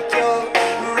counter-attack, yo.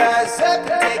 Rise up,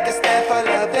 take a stand for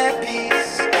love and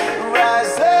peace.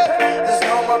 Rise up, there's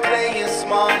no more playing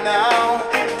small now.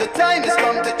 The time has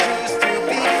come to choose to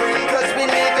be free. Cause we're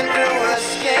living through a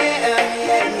scam. Yeah,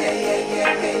 yeah, yeah, yeah,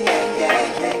 yeah,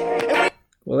 yeah, yeah.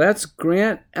 Well, that's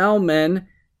Grant Elman.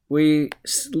 We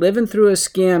living through a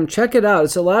scam. Check it out.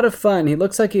 It's a lot of fun. He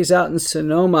looks like he's out in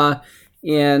Sonoma,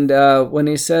 and when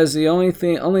he says the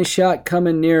only shot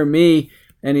coming near me,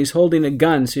 and he's holding a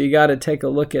gun, so you got to take a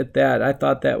look at that. I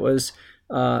thought that was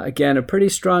again a pretty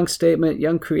strong statement.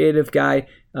 Young creative guy,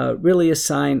 really a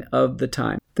sign of the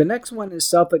time. The next one is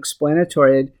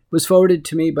self-explanatory. It was forwarded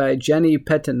to me by Jenny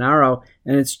Petinaro,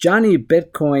 and it's Johnny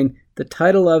Bitcoin. The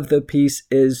title of the piece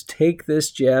is Take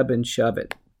This Jab and Shove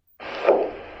It.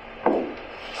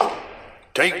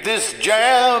 Take this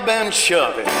jab and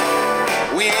shove it.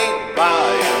 We ain't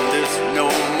buying this no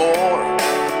more.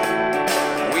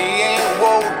 We ain't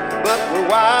woke, but we're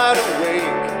wide awake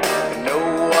and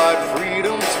know what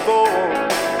freedom's for.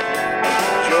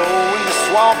 Joe in the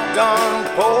swamp done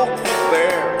poked the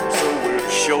bear, so we're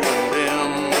showing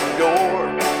them the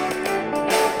door.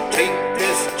 Take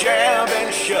this jab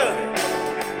and shove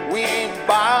it. We ain't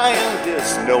buying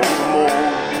this no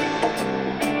more.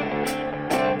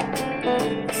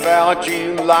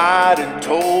 Fauci lied and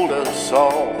told us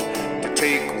all to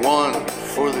take one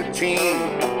for the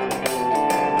team.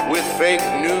 With fake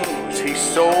news, he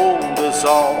sold us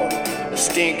all a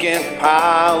stinking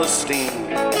pile of steam.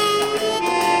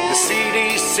 The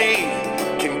CDC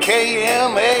can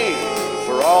KMA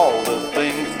for all the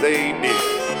things they did.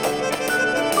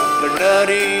 They're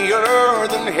nuttier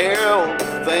than hell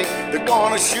to think they're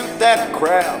gonna shoot that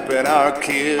crap at our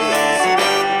kids.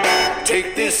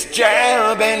 Take this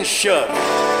jab and shove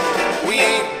it. We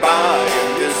ain't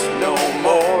buying this no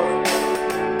more.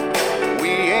 We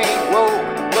ain't woke,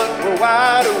 but we're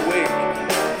wide awake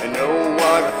and know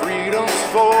what freedom's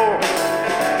for.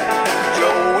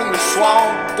 Joe in the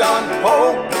swamp done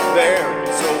poked the bear,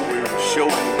 so we're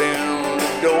showing them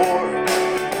the door.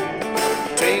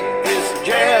 Take this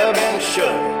jab and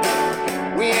shove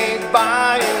it. We ain't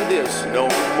buying this no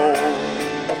more.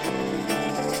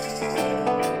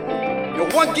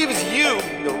 What gives you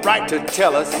the right to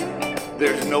tell us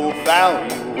there's no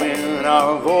value in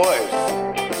our voice?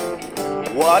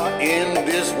 What in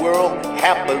this world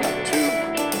happened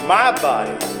to my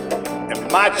body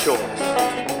and my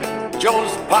choice?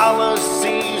 Joe's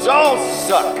policies all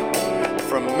suck,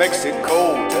 from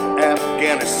Mexico to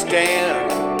Afghanistan.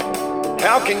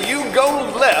 How can you go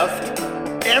left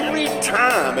every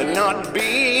time and not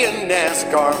be a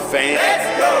NASCAR fan? Let's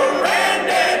go,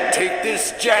 Randy! Take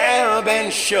this jab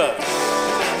and shove it.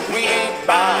 We ain't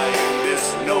buying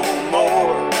this no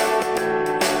more.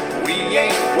 We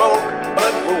ain't woke,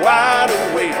 but we're wide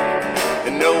awake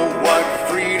and know what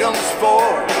freedom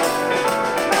before.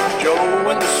 Joe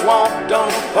and the swamp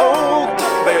done poke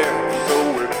the bear, so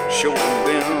we're showing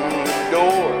them the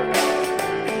door.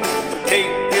 Take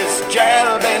this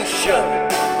jab and shove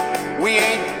it, we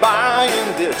ain't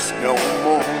buying this no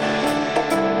more.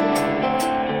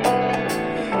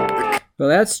 Well,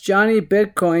 that's Johnny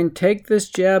Bitcoin. Take this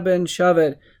jab and shove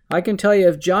it. I can tell you,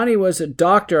 if Johnny was a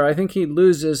doctor, I think he'd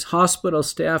lose his hospital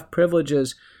staff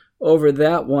privileges over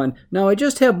that one. Now, I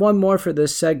just have one more for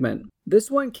this segment.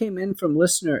 This one came in from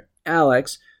listener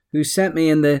Alex, who sent me,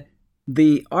 and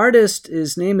the artist,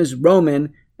 his name is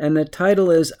Roman, and the title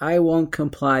is I Won't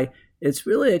Comply. It's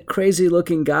really a crazy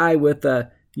looking guy with a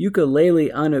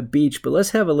ukulele on a beach, but let's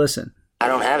have a listen. I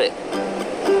don't have it,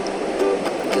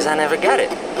 because I never got it,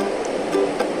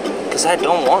 because I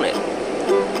don't want it,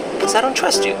 because I don't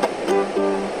trust you.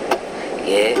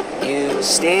 Yet you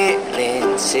still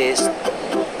insist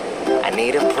I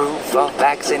need a proof of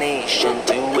vaccination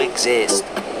to exist.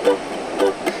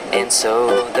 And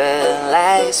so the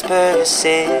lies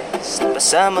persist, but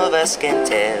some of us can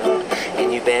tell,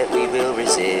 and you bet we will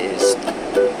resist.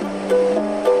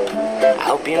 I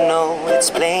hope you know it's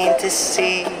plain to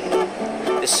see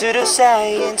the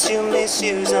pseudoscience you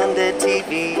misuse on the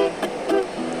TV,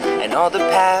 and all the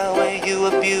power you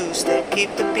abuse that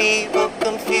keep the people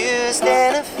confused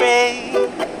and afraid.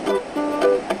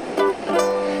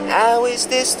 How is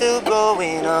this still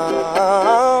going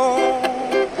on?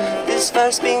 This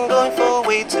fire's been going for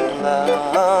way too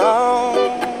long.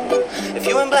 If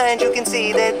you ain't blind, you can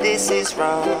see that this is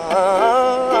wrong,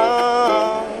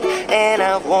 and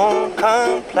I won't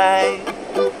comply.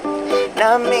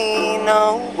 Not me,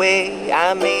 no way.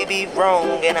 I may be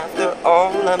wrong, and after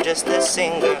all, I'm just a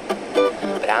singer.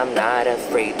 But I'm not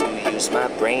afraid to use my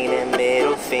brain and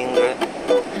middle finger.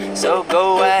 So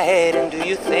go ahead and do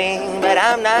your thing, but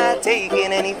I'm not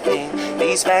taking anything.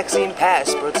 These vaccine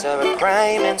passports are a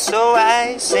crime, and so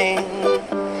I sing.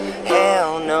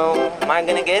 Hell no. Am I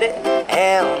gonna get it?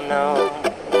 Hell no.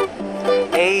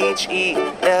 HELLNO.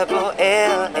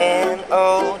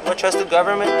 Do I trust the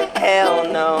government? Hell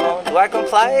no. Do I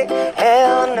comply?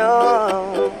 Hell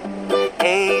no.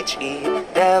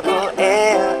 HELLNO.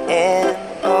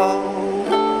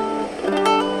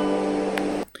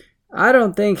 I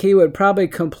don't think he would probably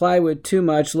comply with too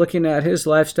much looking at his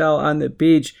lifestyle on the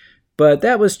beach, but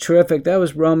that was terrific. That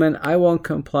was Roman. I Won't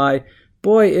Comply.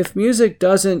 Boy, if music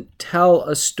doesn't tell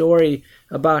a story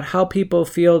about how people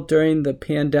feel during the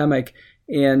pandemic,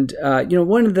 and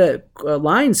one of the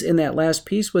lines in that last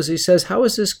piece was, he says, how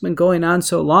has this been going on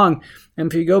so long?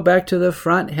 And if you go back to the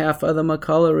front half of the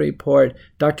McCullough report,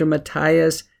 Dr.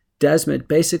 Matthias Desmet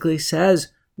basically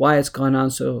says why it's gone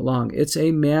on so long. It's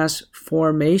a mass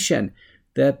formation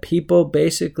that people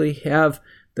basically have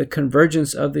the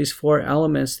convergence of these four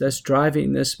elements that's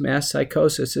driving this mass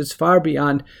psychosis. It's far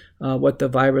beyond what the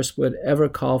virus would ever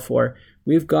call for.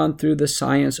 We've gone through the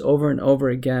science over and over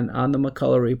again on the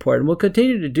McCullough report, and we'll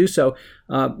continue to do so.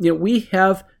 We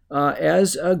have,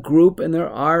 as a group, and there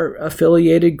are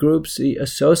affiliated groups, the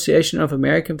Association of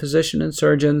American Physicians and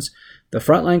Surgeons, the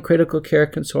Frontline Critical Care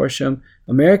Consortium,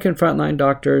 American Frontline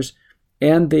Doctors,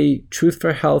 and the Truth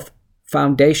for Health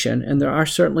Foundation, and there are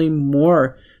certainly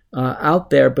more out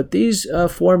there, but these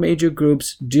four major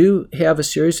groups do have a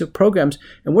series of programs,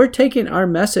 and we're taking our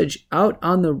message out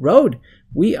on the road.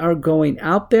 We are going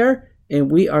out there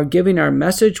and we are giving our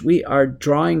message. We are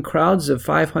drawing crowds of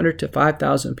 500 to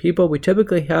 5,000 people. We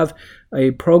typically have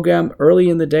a program early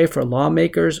in the day for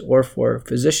lawmakers or for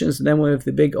physicians, and then we have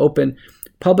the big open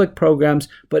public programs.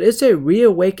 But it's a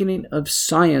reawakening of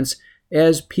science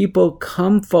as people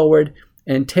come forward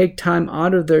and take time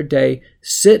out of their day,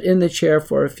 sit in the chair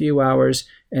for a few hours,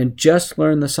 and just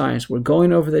learn the science. We're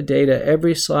going over the data.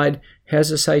 Every slide has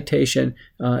a citation.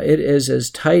 It is as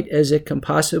tight as it can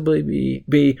possibly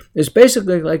be. It's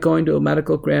basically like going to a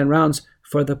medical grand rounds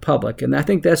for the public. And I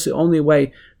think that's the only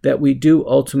way that we do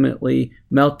ultimately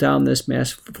melt down this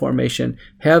mass formation,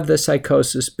 have the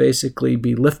psychosis basically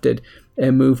be lifted,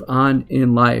 and move on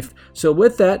in life. So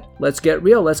with that, let's get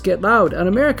real, let's get loud on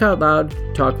America Out Loud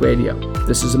Talk Radio.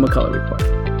 This is the McCullough Report.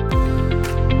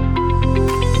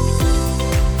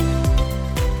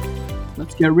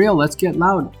 Let's get real, let's get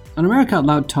loud on America Out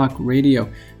Loud Talk Radio.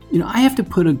 I have to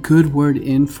put a good word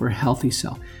in for Healthy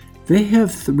Cell. They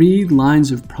have 3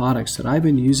 lines of products that I've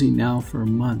been using now for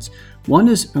months. One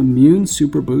is Immune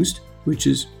Super Boost, which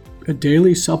is a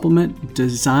daily supplement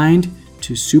designed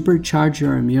to supercharge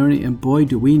your immunity, and boy,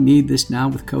 do we need this now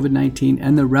with COVID-19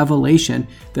 and the revelation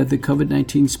that the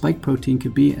COVID-19 spike protein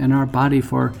could be in our body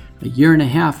for a year and a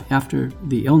half after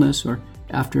the illness or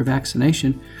after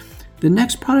vaccination. The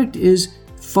next product is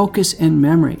focus and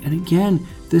memory. And again,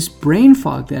 this brain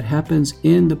fog that happens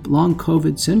in the long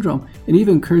COVID syndrome and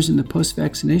even occurs in the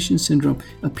post-vaccination syndrome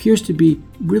appears to be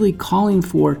really calling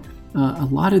for a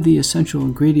lot of the essential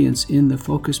ingredients in the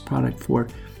focus product for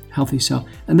Healthy Cell.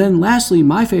 And then lastly,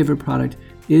 my favorite product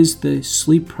is the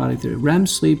sleep product. The REM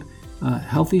Sleep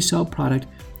Healthy Cell product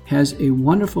has a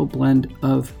wonderful blend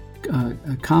of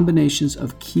combinations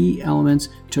of key elements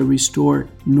to restore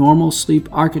normal sleep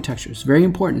architecture. It's very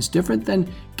important. It's different than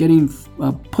getting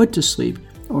put to sleep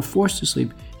or forced to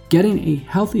sleep. Getting a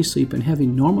healthy sleep and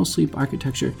having normal sleep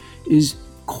architecture is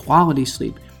quality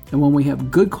sleep. And when we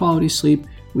have good quality sleep,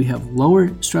 we have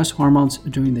lower stress hormones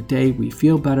during the day. We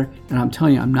feel better. And I'm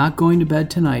telling you, I'm not going to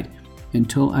bed tonight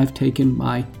until I've taken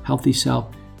my Healthy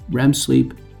Cell REM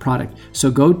Sleep product. So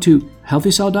go to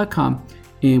healthycell.com,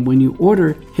 and when you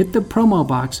order, hit the promo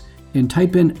box and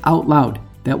type in out loud.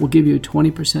 That will give you a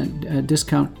 20%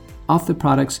 discount off the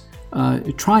products.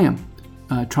 Try them.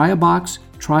 Try a box,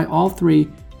 try all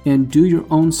three, and do your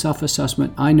own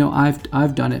self-assessment. I know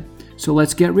I've done it. So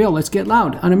let's get real, let's get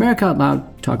loud on America Out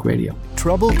Loud Talk Radio.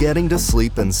 Trouble getting to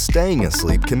sleep and staying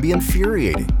asleep can be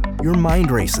infuriating. Your mind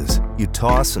races. You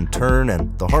toss and turn,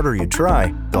 and the harder you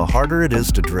try, the harder it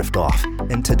is to drift off.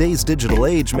 And today's digital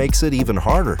age makes it even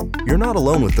harder. You're not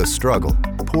alone with this struggle.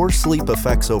 Poor sleep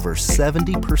affects over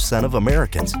 70% of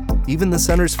Americans. Even the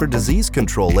Centers for Disease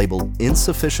Control labeled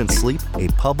insufficient sleep a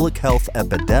public health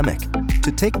epidemic.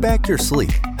 To take back your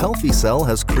sleep, Healthy Cell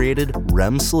has created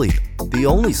REM Sleep, the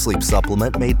only sleep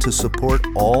supplement made to support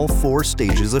all 4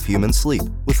 stages of human sleep,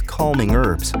 with calming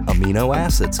herbs, amino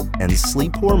acids, and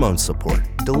sleep hormone support,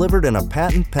 delivered in a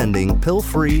patent-pending,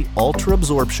 pill-free,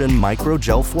 ultra-absorption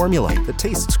microgel formula that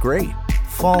tastes great.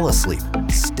 Fall asleep,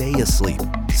 stay asleep,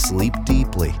 sleep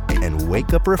deeply, and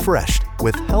wake up refreshed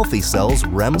with Healthy Cell's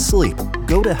REM Sleep.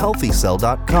 Go to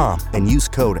healthycell.com and use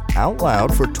code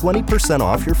OUTLOUD for 20%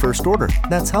 off your first order.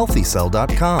 That's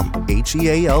healthycell.com,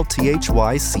 HEALTHYCELL,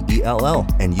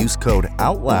 and use code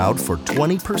OUTLOUD for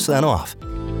 20% off.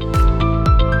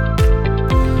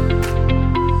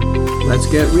 Let's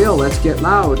get real, let's get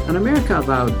loud on America Out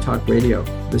Loud Talk Radio.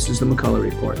 This is the McCullough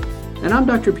Report, and I'm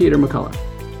Dr. Peter McCullough.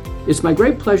 It's my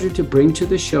great pleasure to bring to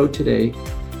the show today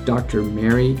Dr.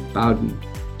 Mary Bowden.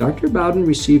 Dr. Bowden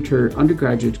received her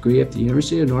undergraduate degree at the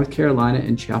University of North Carolina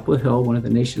in Chapel Hill, one of the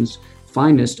nation's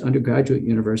finest undergraduate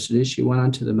universities. She went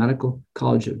on to the Medical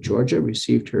College of Georgia,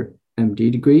 received her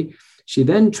MD degree. She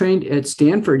then trained at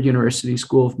Stanford University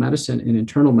School of Medicine in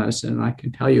internal medicine. And I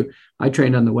can tell you, I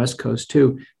trained on the West Coast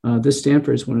too. This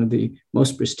Stanford is one of the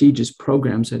most prestigious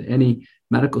programs that any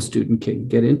medical student can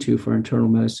get into for internal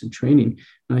medicine training.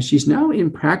 She's now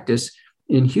in practice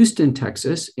in Houston,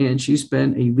 Texas, and she's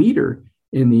been a leader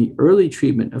in the early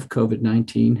treatment of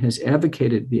COVID-19, has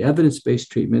advocated the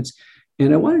evidence-based treatments.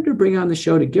 And I wanted to bring on the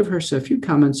show to give her a few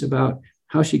comments about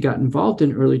how she got involved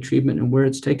in early treatment and where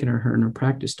it's taken her in her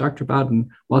practice. Dr. Bowden,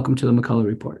 welcome to the McCullough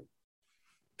Report.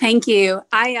 Thank you.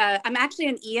 I'm actually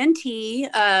an ENT,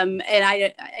 and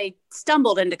I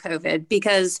stumbled into COVID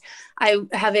because I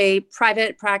have a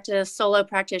private practice, solo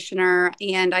practitioner,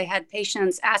 and I had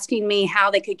patients asking me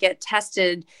how they could get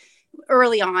tested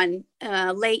early on,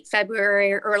 late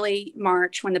February, early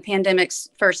March, when the pandemic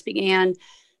first began.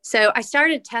 So I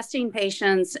started testing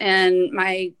patients, and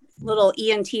my little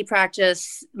ENT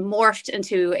practice morphed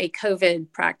into a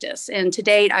COVID practice. And to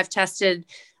date, I've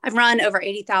run over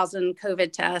 80,000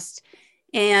 COVID tests.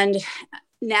 And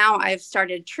now I've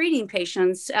started treating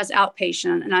patients as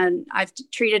outpatient. And I've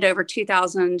treated over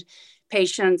 2,000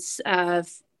 patients for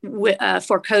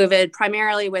COVID,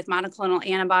 primarily with monoclonal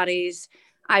antibodies,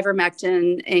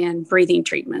 ivermectin, and breathing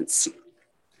treatments.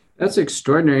 That's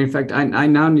extraordinary. In fact, I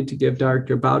now need to give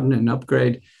Dr. Bowden an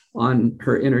upgrade on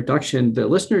her introduction. The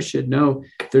listeners should know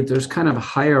that there's kind of a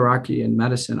hierarchy in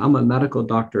medicine. I'm a medical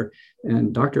doctor,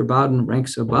 and Dr. Bowden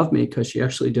ranks above me because she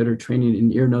actually did her training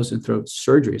in ear, nose, and throat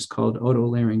surgery. It's called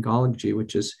otolaryngology,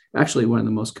 which is actually one of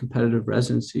the most competitive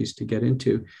residencies to get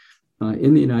into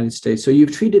in the United States. So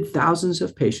you've treated thousands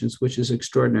of patients, which is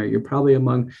extraordinary. You're probably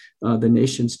among the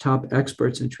nation's top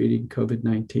experts in treating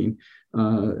COVID-19.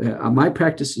 My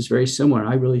practice is very similar.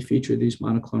 I really feature these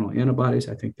monoclonal antibodies.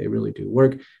 I think they really do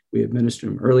work. We administer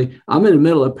them early. I'm in the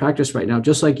middle of practice right now,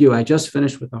 just like you. I just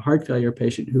finished with a heart failure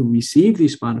patient who received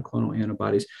these monoclonal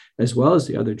antibodies, as well as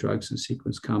the other drugs in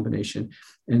sequence combination.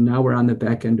 And now we're on the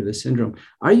back end of the syndrome.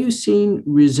 Are you seeing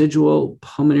residual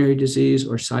pulmonary disease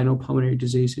or sinopulmonary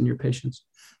disease in your patients?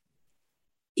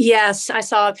 Yes, I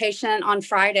saw a patient on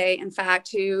Friday, in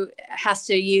fact, who has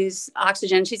to use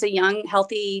oxygen. She's a young,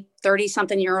 healthy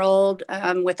 30-something-year-old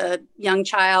with a young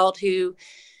child who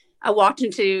I walked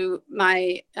into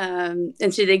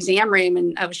into the exam room,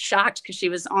 and I was shocked because she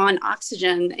was on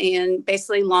oxygen and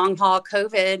basically long haul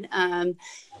COVID.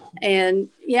 And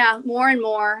yeah, more and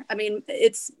more. I mean,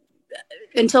 it's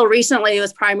until recently it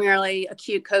was primarily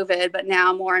acute COVID, but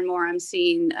now more and more I'm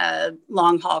seeing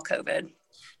long haul COVID.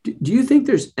 Do you think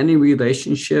there's any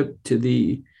relationship to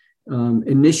the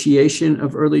initiation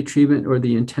of early treatment or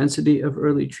the intensity of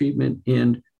early treatment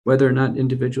and whether or not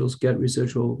individuals get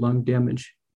residual lung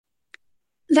damage?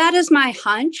 That is my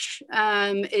hunch.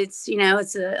 It's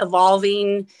an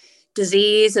evolving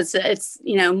disease. It's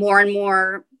more and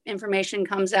more information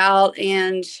comes out,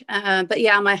 and but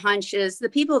yeah, my hunch is the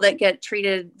people that get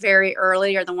treated very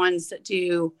early are the ones that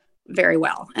do very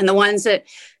well, and the ones that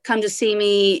come to see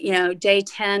me, day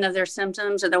 10 of their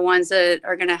symptoms are the ones that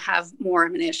are going to have more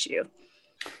of an issue.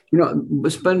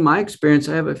 It's been my experience.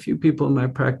 I have a few people in my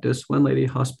practice. One lady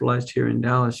hospitalized here in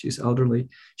Dallas. She's elderly.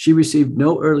 She received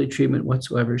no early treatment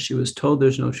whatsoever. She was told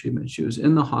there's no treatment. She was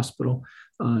in the hospital.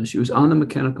 She was on the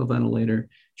mechanical ventilator.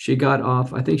 She got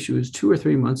off. I think she was 2 or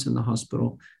 3 months in the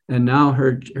hospital. And now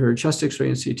her chest X-ray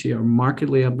and CT are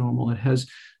markedly abnormal. It has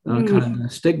kind of the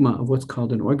stigma of what's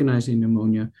called an organizing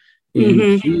pneumonia.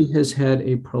 And she has had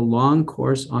a prolonged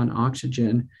course on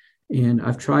oxygen. And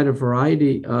I've tried a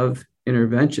variety of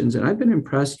interventions. And I've been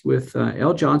impressed with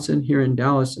Al Johnson here in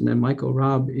Dallas and then Michael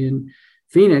Robb in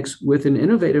Phoenix with an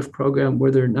innovative program where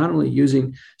they're not only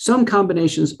using some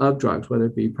combinations of drugs, whether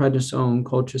it be prednisone,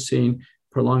 colchicine,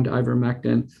 prolonged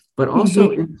ivermectin, but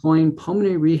also employing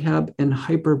pulmonary rehab and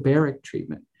hyperbaric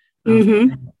treatment.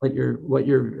 What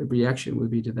your reaction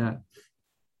would be to that?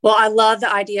 Well, I love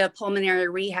the idea of pulmonary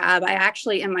rehab. I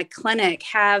actually, in my clinic,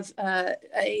 have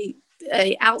a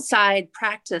outside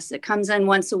practice that comes in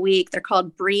once a week. They're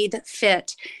called Breathe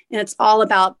Fit, and it's all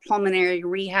about pulmonary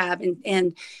rehab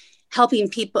and helping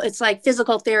people. It's like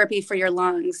physical therapy for your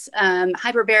lungs.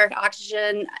 Hyperbaric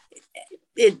oxygen,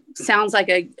 it sounds like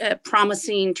a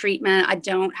promising treatment. I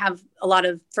don't have a lot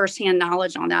of firsthand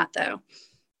knowledge on that, though.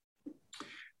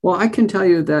 Well, I can tell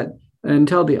you that and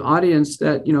tell the audience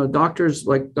that, doctors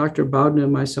like Dr. Bowden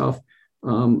and myself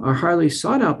are highly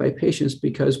sought out by patients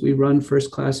because we run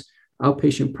first-class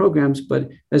outpatient programs, but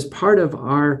as part of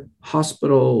our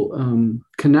hospital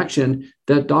connection,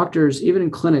 that doctors, even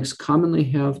in clinics, commonly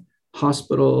have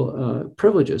hospital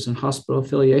privileges and hospital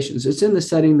affiliations. It's in the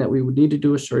setting that we would need to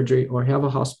do a surgery or have a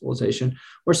hospitalization,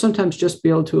 or sometimes just be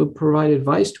able to provide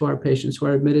advice to our patients who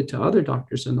are admitted to other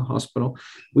doctors in the hospital.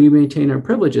 We maintain our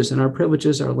privileges, and our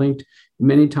privileges are linked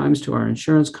many times to our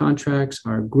insurance contracts,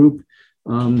 our group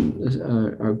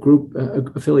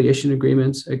affiliation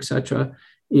agreements, et cetera.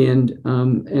 And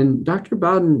Dr.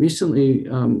 Bowden recently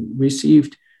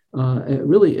received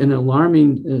really an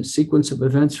alarming sequence of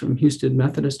events from Houston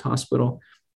Methodist Hospital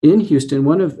in Houston,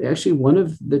 one of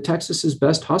the Texas's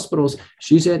best hospitals.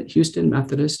 She's at Houston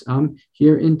Methodist. I'm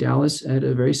here in Dallas at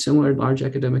a very similar large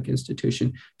academic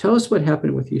institution. Tell us what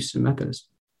happened with Houston Methodist.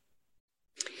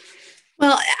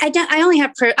 Well, I only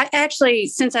have,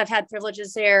 since I've had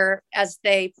privileges there, as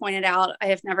they pointed out, I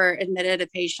have never admitted a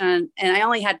patient, and I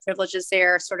only had privileges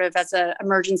there sort of as an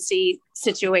emergency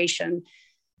situation.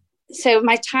 So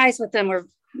my ties with them were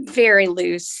very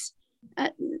loose.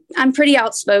 I'm pretty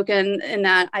outspoken in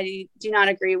that I do not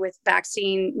agree with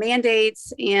vaccine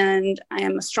mandates, and I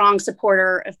am a strong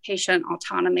supporter of patient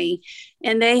autonomy.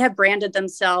 And they have branded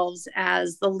themselves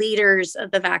as the leaders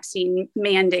of the vaccine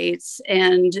mandates,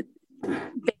 and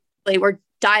basically we're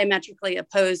diametrically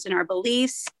opposed in our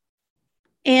beliefs.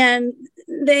 And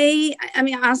I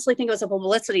honestly think it was a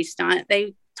publicity stunt.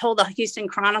 They told the Houston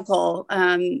Chronicle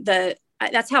that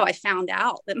that's how I found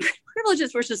out that my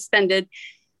privileges were suspended.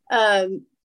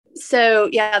 So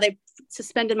yeah, they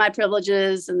suspended my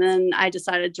privileges, and then I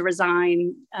decided to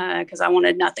resign because I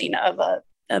wanted nothing of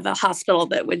a hospital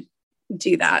that would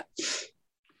do that.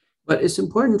 But it's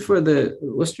important for the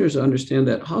listeners to understand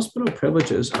that hospital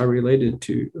privileges are related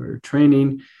to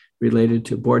training, related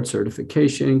to board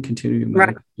certification, continuing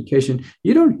medical education.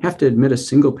 You don't have to admit a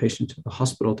single patient to the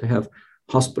hospital to have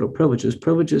hospital privileges.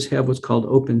 Privileges have what's called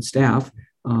open staff.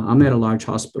 I'm at a large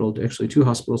hospital, actually 2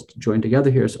 hospitals joined together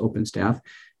here as open staff.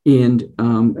 And,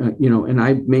 and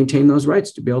I maintain those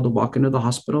rights to be able to walk into the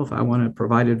hospital if I want to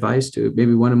provide advice to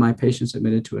maybe one of my patients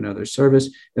admitted to another service.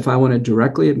 If I want to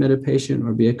directly admit a patient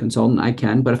or be a consultant, I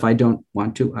can, but if I don't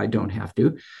want to, I don't have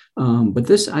to. But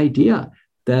this idea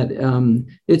that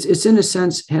it's in a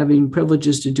sense having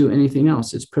privileges to do anything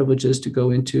else. It's privileges to go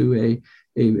into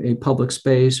a public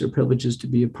space, or privileges to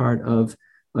be a part of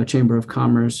a chamber of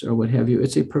commerce or what have you.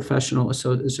 It's a professional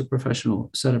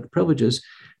set of privileges.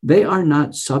 They are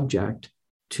not subject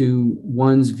to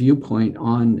one's viewpoint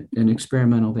on an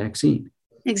experimental vaccine.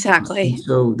 Exactly.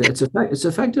 So it's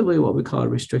effectively what we call a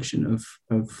restriction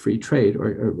of free trade,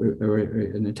 or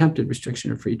an attempted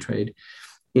restriction of free trade.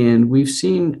 And we've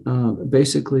seen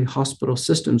basically hospital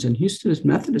systems, and Houston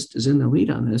Methodist is in the lead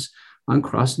on this, on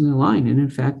crossing the line. And in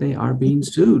fact, they are being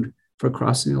sued for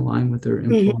crossing the line with their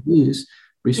employees,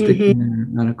 restricting their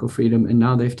medical freedom. And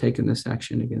now they've taken this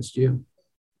action against you.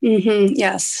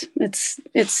 Yes,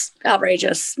 it's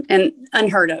outrageous and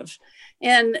unheard of.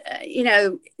 And,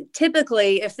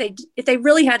 typically if they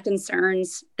really had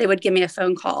concerns, they would give me a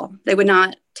phone call. They would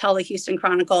not tell the Houston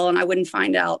Chronicle, and I wouldn't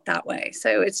find out that way.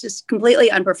 So it's just completely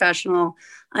unprofessional,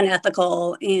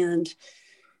 unethical, and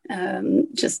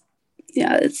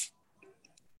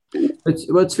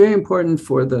It's very important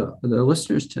for the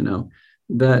listeners to know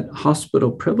that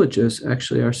hospital privileges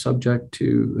actually are subject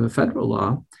to federal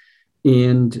law,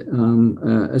 and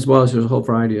as well as there's a whole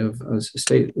variety of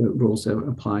state rules that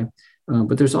apply.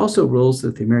 But there's also rules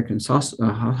that the American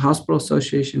Hospital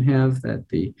Association have, that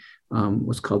the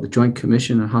what's called the Joint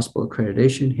Commission on Hospital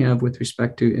Accreditation have with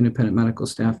respect to independent medical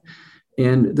staff.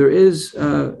 And there is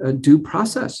a due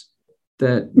process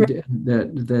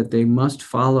that they must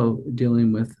follow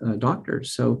dealing with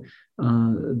doctors. So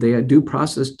the due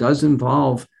process does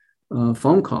involve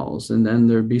phone calls, and then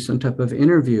there'd be some type of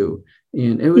interview.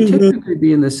 And it would typically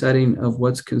be in the setting of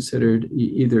what's considered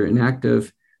either an act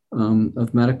of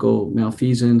medical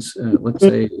malfeasance. Let's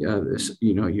say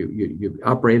you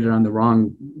operated on the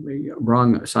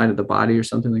wrong side of the body or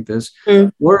something like this,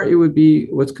 or it would be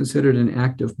what's considered an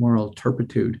act of moral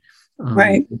turpitude.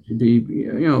 It would be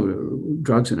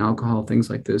drugs and alcohol, things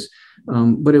like this.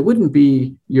 But it wouldn't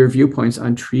be your viewpoints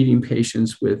on treating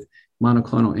patients with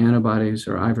monoclonal antibodies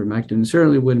or ivermectin. It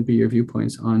certainly wouldn't be your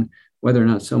viewpoints on whether or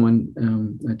not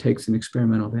someone takes an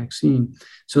experimental vaccine.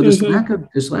 So this lack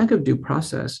of due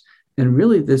process, and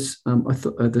really this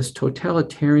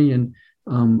totalitarian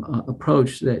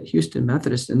approach that Houston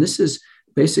Methodist, and this is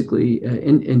basically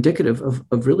indicative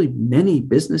of really many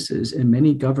businesses and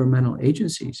many governmental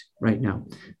agencies right now.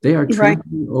 They are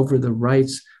trampling over the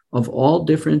rights of all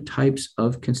different types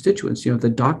of constituents. The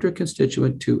doctor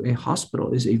constituent to a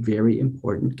hospital is a very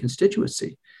important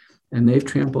constituency, and they've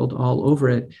trampled all over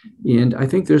it. And I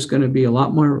think there's going to be a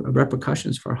lot more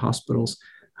repercussions for hospitals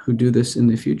who do this in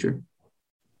the future.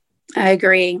 I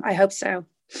agree. I hope so.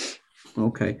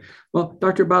 Okay. Well,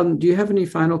 Dr. Bowden, do you have any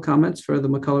final comments for the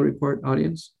McCullough Report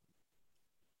audience?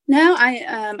 No,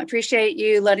 I appreciate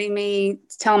you letting me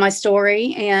tell my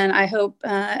story, and I hope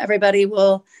everybody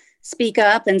will speak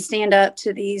up and stand up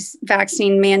to these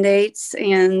vaccine mandates,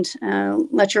 and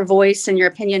let your voice and your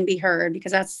opinion be heard,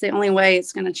 because that's the only way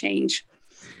it's going to change.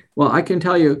 Well, I can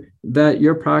tell you that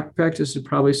your practice is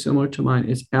probably similar to mine.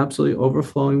 It's absolutely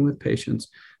overflowing with patients.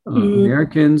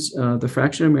 Americans, the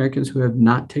fraction of Americans who have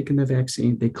not taken the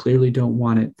vaccine, they clearly don't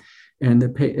want it. And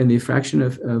the fraction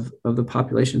of the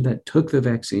population that took the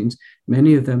vaccines,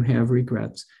 many of them have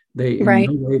regrets. They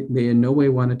in no way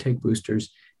want to take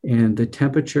boosters. And the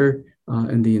temperature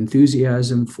and the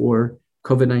enthusiasm for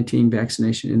COVID-19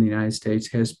 vaccination in the United States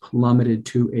has plummeted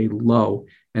to a low,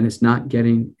 and it's not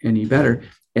getting any better.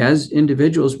 As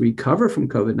individuals recover from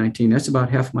COVID-19, that's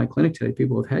about half of my clinic today,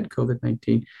 people have had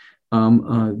COVID-19,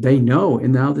 they know,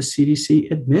 and now the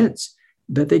CDC admits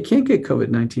that they can't get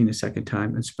COVID-19 a second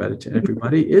time and spread it to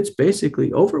everybody. It's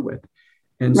basically over with.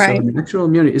 And so natural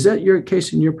immunity, is that your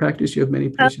case in your practice? You have many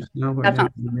patients now who are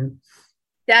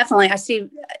Definitely. I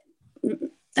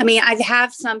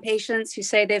have some patients who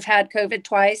say they've had COVID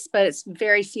twice, but it's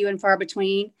very few and far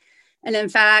between. And in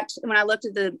fact, when I looked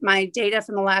at my data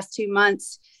from the last 2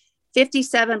 months,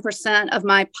 57% of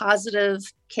my positive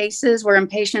cases were in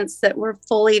patients that were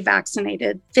fully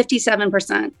vaccinated.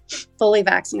 57% fully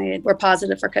vaccinated were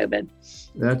positive for COVID.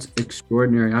 That's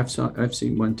extraordinary. I've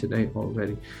seen one today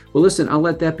already. Well, listen, I'll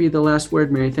let that be the last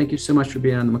word, Mary. Thank you so much for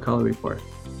being on the McCullough Report.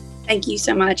 Thank you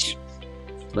so much.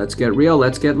 Let's get real.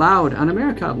 Let's get loud on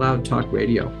America Out Loud Talk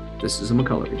Radio. This is the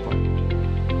McCullough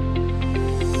Report.